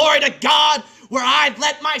God, glory to God, where I've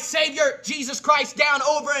let my Savior, Jesus Christ, down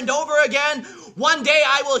over and over again. One day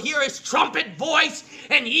I will hear His trumpet voice,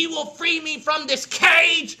 and He will free me from this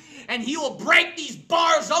cage, and He will break these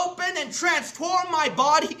bars open and transform my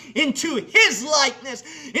body into His likeness,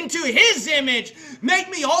 into His image, make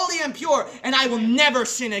me holy and pure, and I will never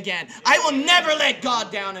sin again. I will never let God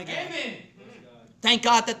down again. Amen. Thank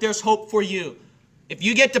God that there's hope for you. If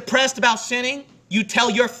you get depressed about sinning, you tell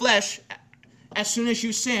your flesh, as soon as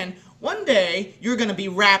you sin, one day you're going to be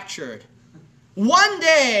raptured. One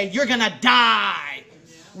day you're going to die.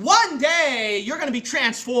 One day you're going to be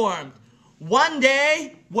transformed. One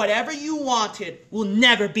day, whatever you wanted will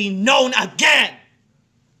never be known again.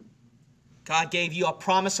 God gave you a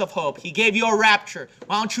promise of hope. He gave you a rapture.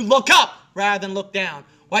 Why don't you look up rather than look down?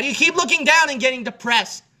 Why do you keep looking down and getting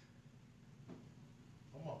depressed?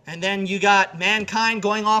 And then you got mankind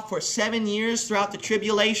going off for 7 years throughout the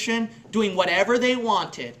tribulation, doing whatever they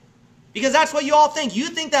wanted. Because that's what you all think. You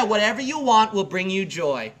think that whatever you want will bring you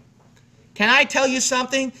joy. Can I tell you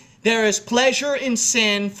something? There is pleasure in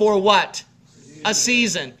sin for what? A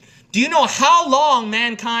season. Do you know how long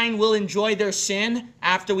mankind will enjoy their sin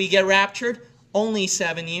after we get raptured? Only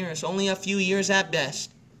 7 years. Only a few years at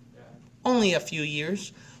best. Only a few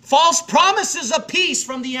years. False promises of peace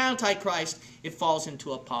from the Antichrist. It falls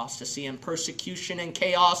into apostasy and persecution and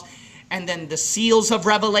chaos. And then the seals of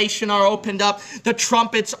revelation are opened up. The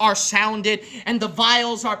trumpets are sounded. And the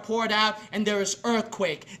vials are poured out. And there is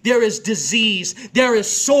earthquake. There is disease. There is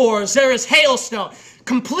sores. There is hailstone.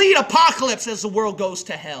 Complete apocalypse as the world goes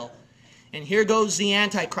to hell. And here goes the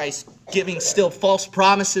Antichrist giving still false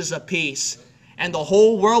promises of peace. And the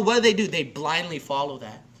whole world, what do? They blindly follow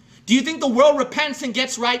that. Do you think the world repents and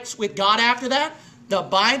gets right with God after that? The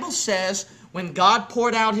Bible says when God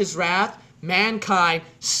poured out His wrath, mankind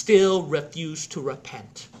still refused to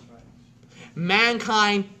repent.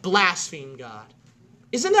 Mankind blasphemed God.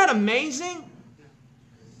 Isn't that amazing?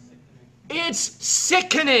 It's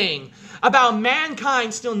sickening about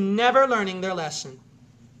mankind still never learning their lesson.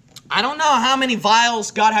 I don't know how many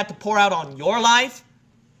vials God had to pour out on your life,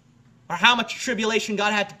 or how much tribulation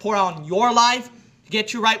God had to pour out on your life to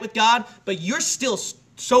get you right with God, but you're still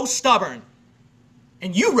so stubborn,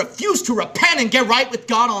 and you refuse to repent and get right with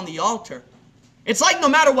God on the altar. It's like no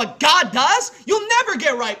matter what God does, you'll never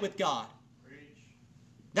get right with God.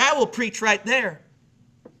 That will preach right there.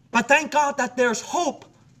 But thank God that there's hope.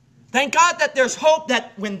 Thank God that there's hope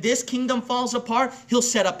that when this kingdom falls apart, He'll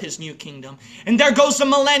set up His new kingdom. And there goes the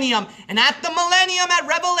millennium. And at the millennium, at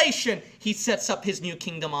Revelation, He sets up His new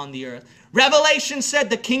kingdom on the earth. Revelation said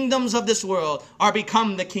the kingdoms of this world are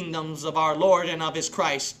become the kingdoms of our Lord and of His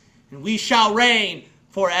Christ. And we shall reign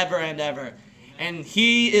forever and ever. And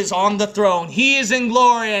He is on the throne. He is in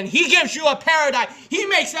glory. And He gives you a paradise. He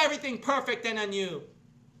makes everything perfect and anew.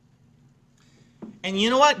 And you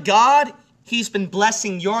know what? God, He's been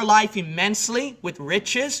blessing your life immensely with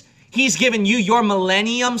riches. He's given you your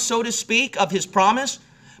millennium, so to speak, of His promise.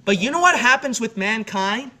 But you know what happens with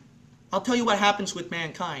mankind? I'll tell you what happens with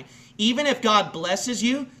mankind. Even if God blesses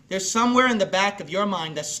you, there's somewhere in the back of your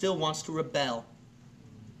mind that still wants to rebel.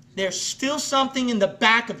 There's still something in the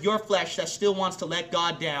back of your flesh that still wants to let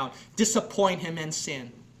God down, disappoint Him, and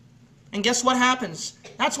sin. And guess what happens?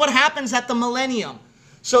 That's what happens at the millennium.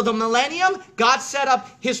 So the millennium, God set up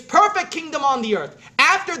His perfect kingdom on the earth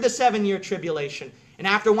after the 7-year tribulation. And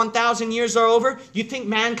after 1,000 years are over, you think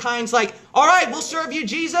mankind's like, all right, we'll serve you,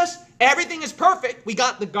 Jesus. Everything is perfect. We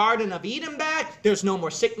got the Garden of Eden back. There's no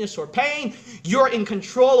more sickness or pain. You're in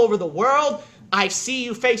control over the world. I see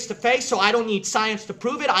you face to face, so I don't need science to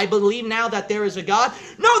prove it. I believe now that there is a God.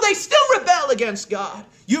 No, they still rebel against God.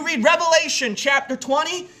 You read Revelation chapter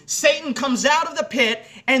 20, Satan comes out of the pit,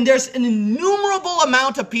 and there's an innumerable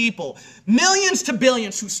amount of people, millions to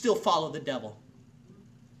billions, who still follow the devil.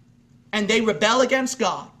 And they rebel against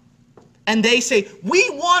God. And they say, we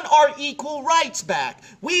want our equal rights back.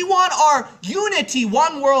 We want our unity,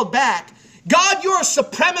 one world back. God, you're a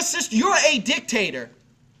supremacist. You're a dictator.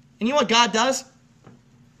 And you know what God does?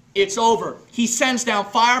 It's over. He sends down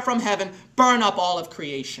fire from heaven, burn up all of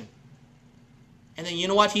creation. And then you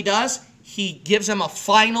know what He does? He gives them a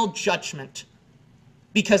final judgment.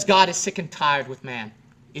 Because God is sick and tired with man.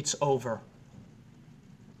 It's over.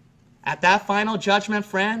 At that final judgment,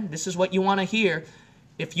 friend, this is what you want to hear.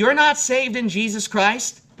 If you're not saved in Jesus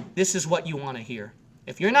Christ, this is what you want to hear.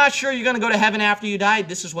 If you're not sure you're going to go to heaven after you die,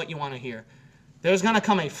 this is what you want to hear. There's going to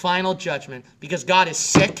come a final judgment because God is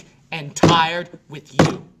sick and tired with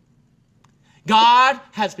you. God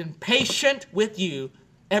has been patient with you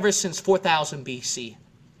ever since 4000 BC.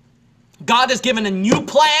 God has given a new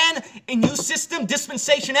plan, a new system,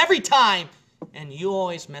 dispensation every time, and you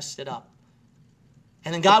always messed it up.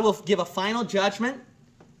 And then God will give a final judgment,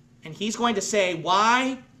 and He's going to say,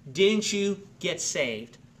 why didn't you get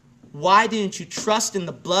saved? Why didn't you trust in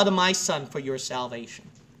the blood of my Son for your salvation?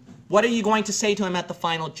 What are you going to say to Him at the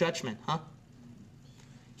final judgment, huh?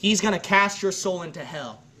 He's going to cast your soul into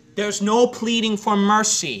hell. There's no pleading for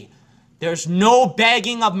mercy. There's no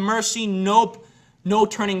begging of mercy, no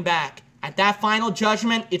turning back. At that final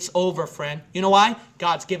judgment, it's over, friend. You know why?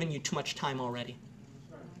 God's given you too much time already.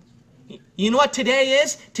 You know what today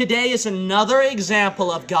is? Today is another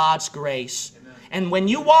example of God's grace. And when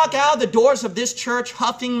you walk out of the doors of this church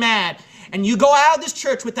huffing mad, and you go out of this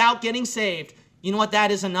church without getting saved, you know what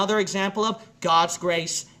that is another example of? God's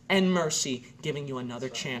grace and mercy giving you another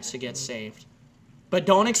chance to get saved. But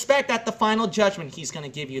don't expect at the final judgment He's going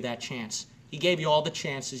to give you that chance. He gave you all the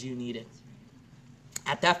chances you needed.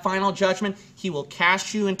 At that final judgment, He will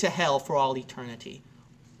cast you into hell for all eternity.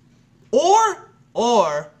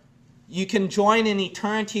 Or you can join in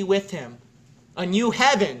eternity with Him. A new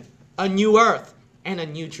heaven, a new earth, and a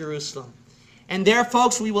new Jerusalem. And there,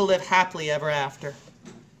 folks, we will live happily ever after.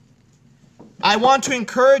 I want to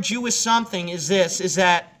encourage you with something is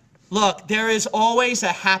that, look, there is always a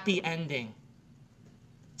happy ending.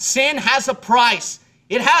 Sin has a price.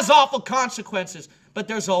 It has awful consequences, but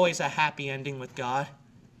there's always a happy ending with God.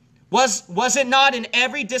 Was it not in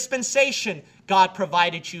every dispensation God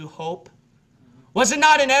provided you hope? Was it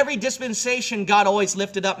not in every dispensation God always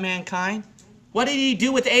lifted up mankind? What did He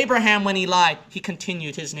do with Abraham when he lied? He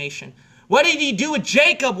continued his nation. What did He do with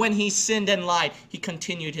Jacob when he sinned and lied? He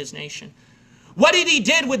continued his nation. What did He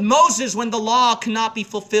did with Moses when the law could not be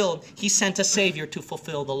fulfilled? He sent a Savior to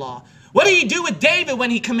fulfill the law. What did He do with David when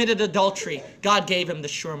he committed adultery? God gave him the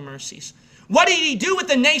sure mercies. What did He do with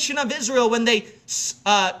the nation of Israel when they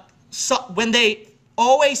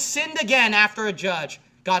always sinned again after a judge?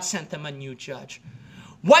 God sent them a new judge.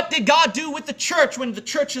 What did God do with the church when the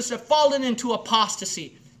churches have fallen into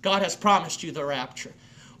apostasy? God has promised you the rapture.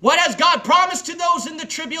 What has God promised to those in the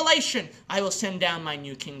tribulation? I will send down my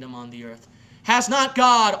new kingdom on the earth. Has not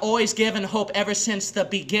God always given hope ever since the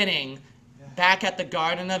beginning, back at the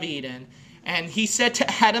Garden of Eden? And he said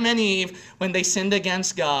to Adam and Eve when they sinned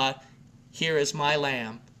against God, here is my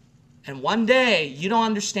lamb. And one day, you don't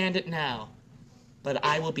understand it now, but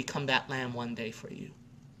I will become that lamb one day for you.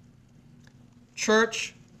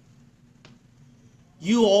 Church,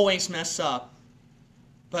 you always mess up.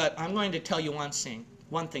 But I'm going to tell you one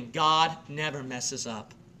thing. God never messes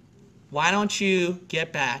up. Why don't you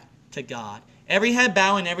get back to God? Every head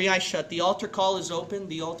bow and every eye shut. The altar call is open.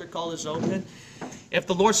 The altar call is open. If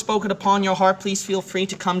the Lord's spoken upon your heart, please feel free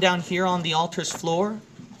to come down here on the altar's floor.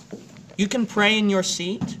 You can pray in your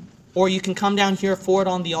seat, or you can come down here forward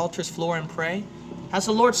on the altar's floor and pray. Has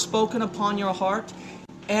the Lord spoken upon your heart?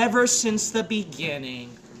 Ever since the beginning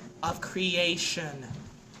of creation,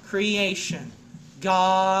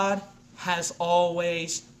 God has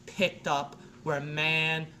always picked up where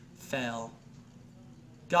man fell.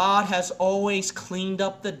 God has always cleaned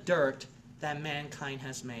up the dirt that mankind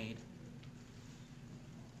has made.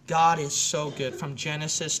 God is so good from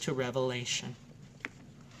Genesis to Revelation.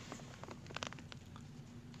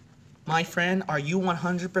 My friend, are you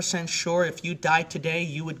 100% sure if you died today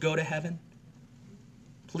you would go to heaven?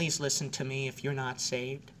 Please listen to me if you're not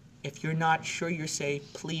saved. If you're not sure you're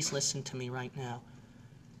saved, please listen to me right now.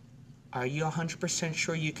 Are you 100%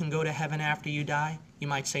 sure you can go to heaven after you die? You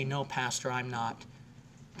might say, no, Pastor, I'm not.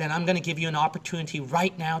 Then I'm going to give you an opportunity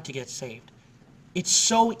right now to get saved. It's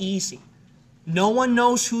so easy. No one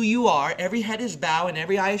knows who you are. Every head is bowed and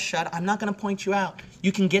every eye is shut. I'm not going to point you out.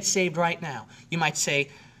 You can get saved right now. You might say,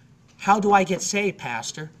 how do I get saved,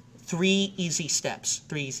 Pastor? 3 easy steps.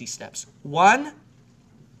 3 easy steps. 1,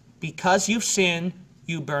 because you've sinned,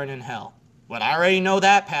 you burn in hell. Well, I already know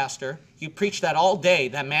that, Pastor. You preach that all day,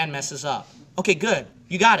 that man messes up. Okay, good.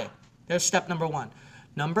 You got it. There's step number 1.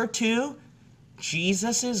 Number 2,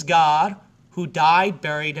 Jesus is God who died,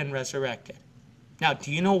 buried, and resurrected. Now,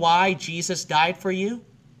 do you know why Jesus died for you?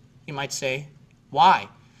 You might say, why?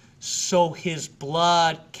 So his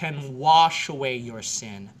blood can wash away your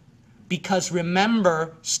sin. Because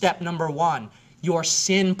remember, step number 1, your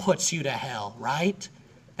sin puts you to hell, right?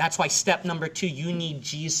 That's why step number 2, you need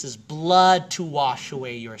Jesus' blood to wash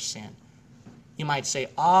away your sin. You might say,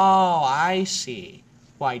 oh, I see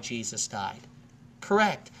why Jesus died.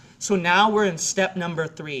 Correct. So now we're in step number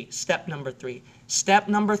 3. Step number 3. Step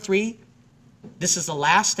number 3, this is the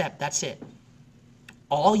last step. That's it.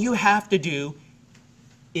 All you have to do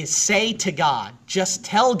is say to God, just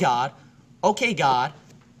tell God, okay, God,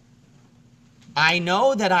 I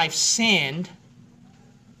know that I've sinned,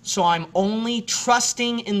 so I'm only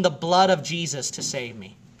trusting in the blood of Jesus to save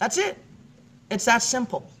me. That's it. It's that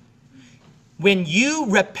simple. When you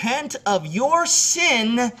repent of your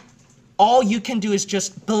sin, all you can do is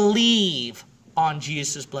just believe on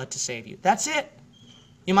Jesus' blood to save you. That's it.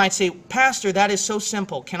 You might say, Pastor, that is so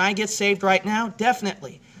simple. Can I get saved right now?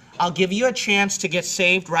 Definitely. I'll give you a chance to get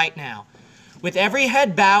saved right now. With every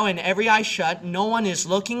head bowed and every eye shut, no one is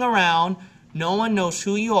looking around, no one knows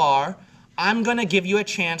who you are. I'm going to give you a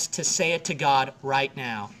chance to say it to God right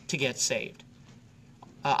now to get saved.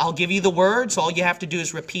 I'll give you the words. All you have to do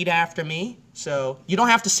is repeat after me. So you don't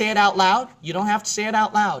have to say it out loud. You don't have to say it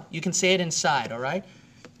out loud. You can say it inside, all right?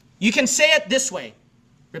 You can say it this way.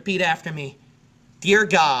 Repeat after me. Dear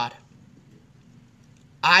God,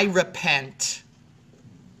 I repent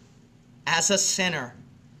as a sinner.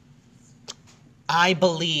 I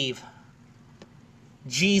believe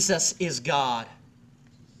Jesus is God,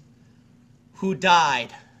 who died,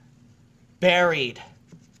 buried,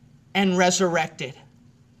 and resurrected,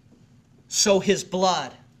 so his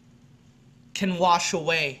blood can wash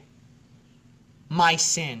away my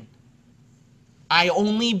sin. I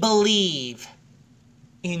only believe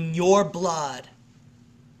in your blood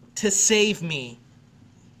to save me,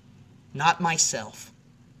 not myself.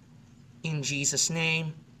 In Jesus'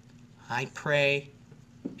 name, I pray.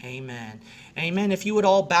 Amen. Amen. If you would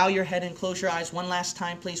all bow your head and close your eyes one last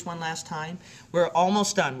time, please, one last time. We're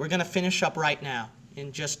almost done. We're going to finish up right now.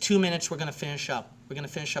 In just 2 minutes, we're going to finish up. We're going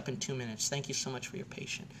to finish up in 2 minutes. Thank you so much for your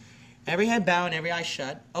patience. Every head bowed and every eye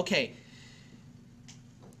shut. Okay.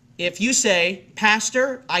 If you say,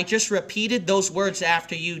 Pastor, I just repeated those words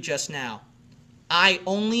after you just now. I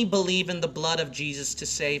only believe in the blood of Jesus to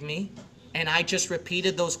save me, and I just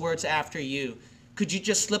repeated those words after you. Could you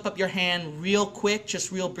just slip up your hand real quick,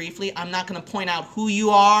 just real briefly? I'm not going to point out who you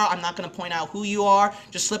are. I'm not going to point out who you are.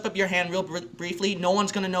 Just slip up your hand real briefly. No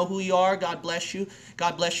one's going to know who you are. God bless you.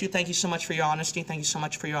 God bless you. Thank you so much for your honesty. Thank you so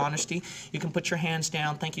much for your honesty. You can put your hands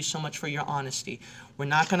down. Thank you so much for your honesty. We're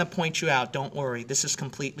not going to point you out. Don't worry. This is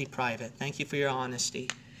completely private. Thank you for your honesty.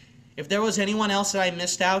 If there was anyone else that I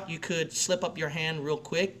missed out, you could slip up your hand real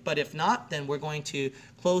quick. But if not, then we're going to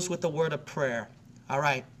close with a word of prayer. All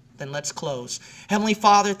right, then let's close. Heavenly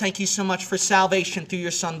Father, thank you so much for salvation through your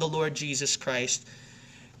Son, the Lord Jesus Christ.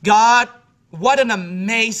 God, what an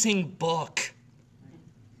amazing book.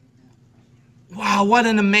 Wow, what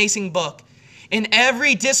an amazing book. In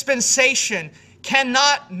every dispensation,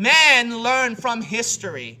 cannot man learn from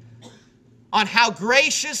history on how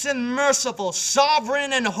gracious and merciful,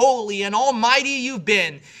 sovereign and holy and almighty you've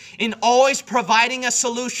been in always providing a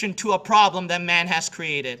solution to a problem that man has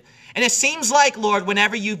created. And it seems like, Lord,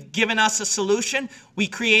 whenever you've given us a solution, we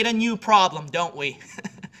create a new problem, don't we?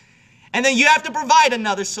 And then you have to provide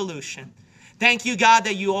another solution. Thank you, God,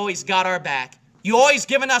 that you always got our back. You always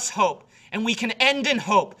given us hope, and we can end in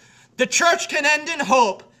hope. The church can end in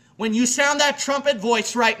hope when you sound that trumpet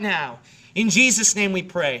voice right now. In Jesus' name we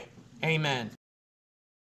pray. Amen.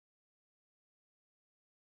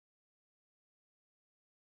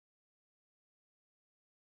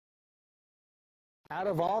 Out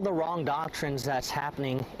of all the wrong doctrines that's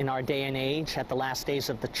happening in our day and age at the last days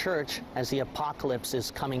of the church, as the apocalypse is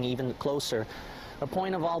coming even closer, the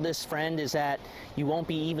point of all this, friend, is that you won't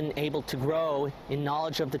be even able to grow in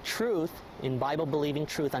knowledge of the truth, in Bible-believing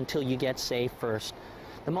truth, until you get saved first.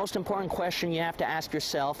 The most important question you have to ask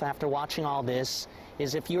yourself after watching all this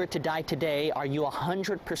is, if you were to die today, are you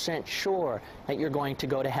 100% sure that you're going to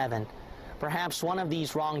go to heaven? Perhaps one of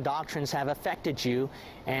these wrong doctrines have affected you,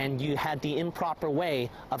 and you had the improper way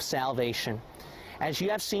of salvation. As you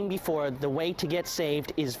have seen before, the way to get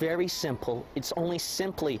saved is very simple. It's only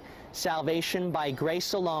simply salvation by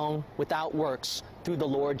grace alone, without works, through the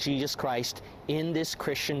Lord Jesus Christ in this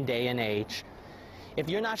Christian day and age. If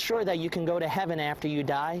you're not sure that you can go to heaven after you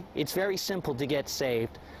die, it's very simple to get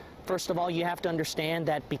saved. First of all, you have to understand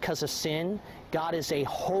that because of sin, God is a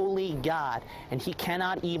holy God, and He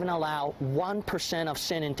cannot even allow 1% of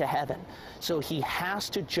sin into heaven. So He has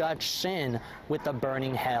to judge sin with a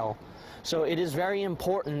burning hell. So it is very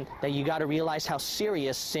important that you got to realize how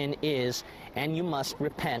serious sin is, and you must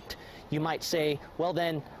repent. You might say, well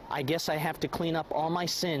then, I guess I have to clean up all my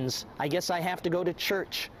sins. I guess I have to go to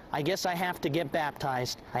church. I guess I have to get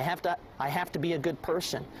baptized. I have to be a good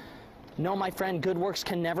person. No, my friend, good works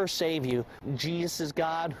can never save you. Jesus is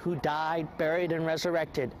God who died, buried, and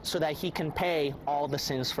resurrected so that He can pay all the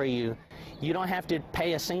sins for you. You don't have to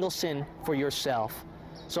pay a single sin for yourself.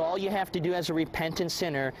 So all you have to do as a repentant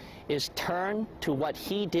sinner is turn to what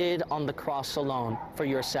He did on the cross alone for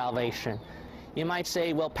your salvation. You might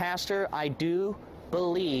say, well, Pastor, I do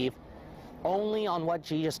believe only on what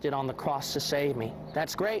Jesus did on the cross to save me.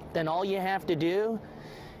 That's great. Then all you have to do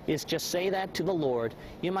is just say that to the Lord.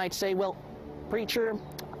 You might say, well, preacher,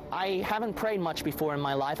 I haven't prayed much before in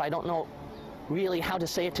my life. I don't know really how to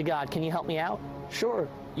say it to God. Can you help me out? Sure.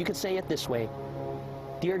 You could say it this way.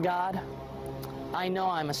 Dear God, I know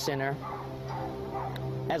I'm a sinner.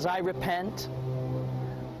 As I repent,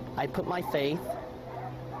 I put my faith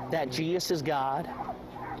that Jesus is God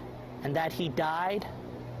and that He died,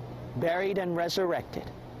 buried, and resurrected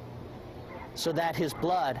so that His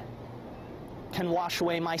blood can wash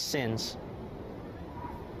away my sins.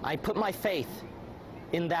 I put my faith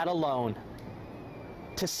in that alone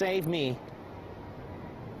to save me,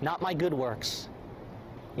 not my good works.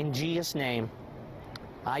 In Jesus' name,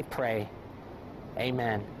 I pray.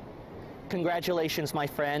 Amen. Congratulations, my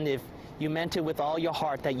friend. If you meant it with all your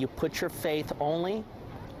heart that you put your faith only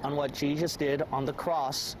on what Jesus did on the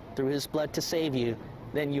cross through His blood to save you,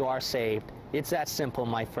 then you are saved. It's that simple,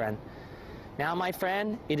 my friend. Now, my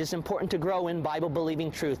friend, it is important to grow in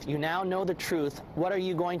Bible-believing truth. You now know the truth. What are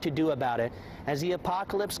you going to do about it? As the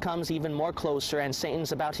apocalypse comes even more closer and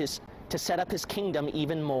Satan's about to set up his kingdom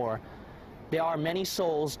even more, there are many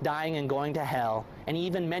souls dying and going to hell, and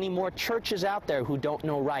even many more churches out there who don't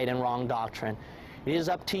know right and wrong doctrine. It is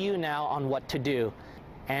up to you now on what to do.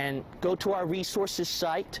 And go to our resources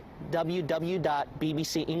site,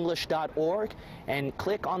 www.bbcenglish.org, and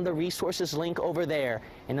click on the resources link over there,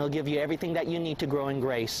 and it'll give you everything that you need to grow in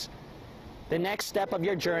grace. The next step of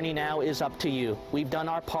your journey now is up to you. We've done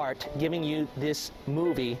our part, giving you this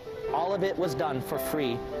movie. All of it was done for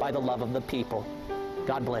free by the love of the people.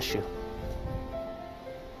 God bless you.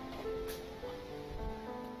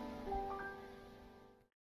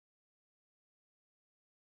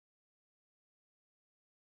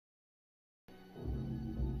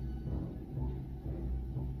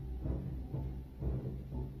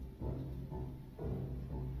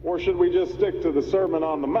 Or should we just stick to the Sermon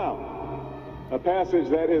on the Mount, a passage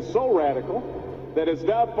that is so radical that it's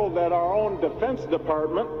doubtful that our own Defense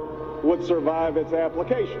Department would survive its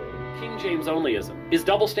application? King James onlyism is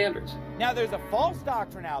double standards. Now there's a false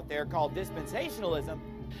doctrine out there called dispensationalism.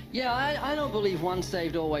 Yeah, I don't believe once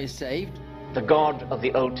saved, always saved. The God of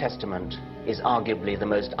the Old Testament is arguably the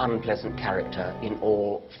most unpleasant character in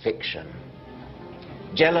all fiction.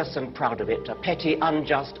 Jealous and proud of it, a petty,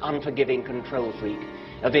 unjust, unforgiving control freak,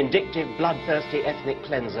 a vindictive, bloodthirsty ethnic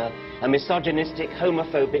cleanser, a misogynistic,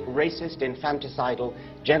 homophobic, racist, infanticidal,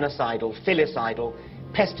 genocidal, filicidal,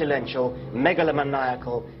 pestilential,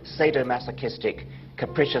 megalomaniacal, sadomasochistic,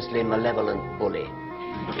 capriciously malevolent bully.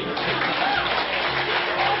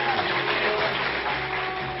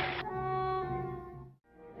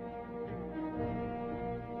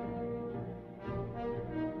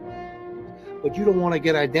 But you don't want to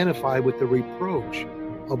get identified with the reproach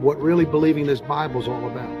of what really believing this Bible is all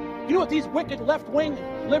about. You know what these wicked left-wing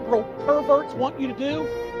liberal perverts want you to do?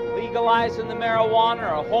 Legalizing the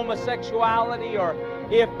marijuana or homosexuality, or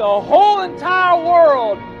if the whole entire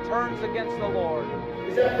world turns against the Lord.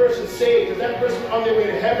 Is that person saved? Is that person on their way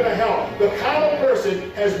to heaven or hell? The carnal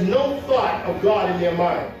person has no thought of God in their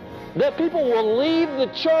mind. That people will leave the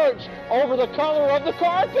church over the color of the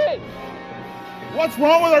carpet. What's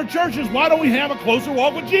wrong with our churches? Why don't we have a closer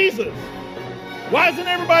walk with Jesus? Why isn't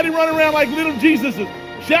everybody running around like little Jesuses,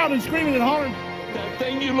 shouting, screaming, and hollering? That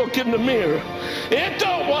thing you look in the mirror, it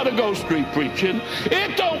don't want to go street preaching.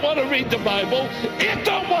 It don't want to read the Bible. It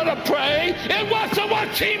don't want to pray. It wants to watch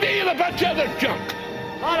TV and a bunch of other junk.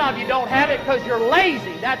 A lot of you don't have it because you're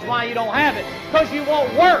lazy. That's why you don't have it. Because you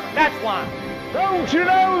won't work. That's why. Don't you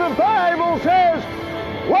know the Bible says,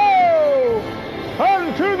 woe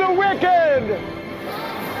unto the wicked.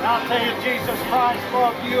 I'll tell you, Jesus Christ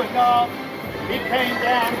loved you enough. He came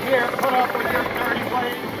down here, put up with your dirty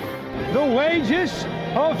ways. The wages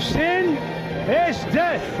of sin is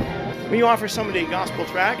death. When you offer somebody a gospel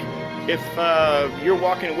tract, if you're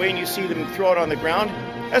walking away and you see them throw it on the ground,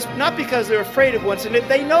 that's not because they're afraid of what's in it.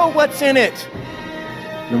 They know what's in it.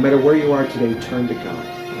 No matter where you are today, turn to God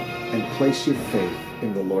and place your faith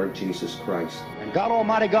in the Lord Jesus Christ. And God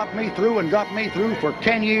Almighty got me through for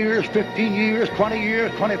 10 years, 15 years, 20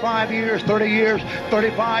 years, 25 years, 30 years,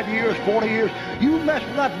 35 years, 40 years. You mess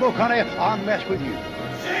with that book, honey, I'll mess with you.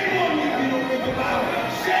 Shame on you if you don't read the Bible.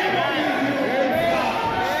 Shame on you if you don't read God.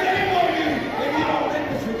 Shame on you if you don't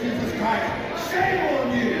witness for Jesus Christ. Shame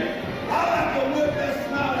on you. I'll have to whip that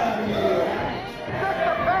snot out of you. Just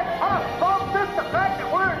the fact, folks, just the fact that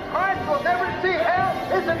we're in Christ will never see hell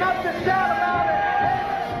is enough to shout about it.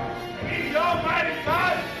 He's the Almighty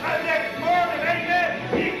God. Our next morning, amen.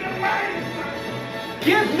 He's the mighty God.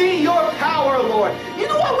 Give me your power, Lord. You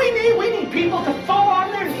know what we need? We need people to fall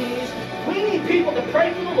on their knees. We need people to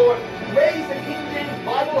pray to the Lord, raise the King James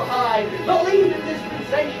Bible high, believe in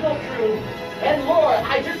dispensational truth. And Lord,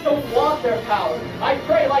 I just don't want their power. I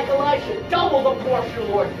pray like Elisha, double the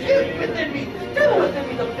portion, Lord. Give within me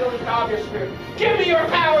the filling power of your Spirit. Give me your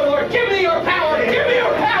power, Lord. Give me your power. Give me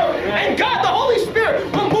your power. And God, the Holy Spirit,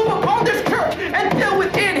 will move upon this church and fill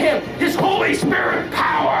within him his Holy Spirit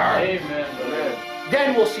power. Amen.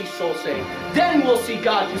 Then we'll see souls saved. Then we'll see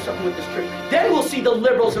God do something with this church. Then we'll see the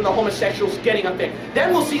liberals and the homosexuals getting up there.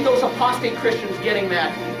 Then we'll see those apostate Christians getting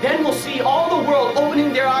mad. Then we'll see all the world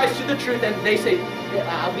opening their eyes to the truth, and they say,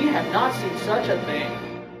 we have not seen such a thing.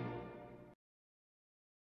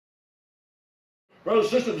 Brothers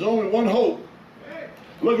and sisters, there's only one hope.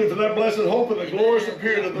 Looking for that blessed hope and the glorious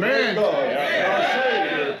appearing of the great God, our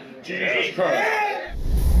Savior, Jesus Christ.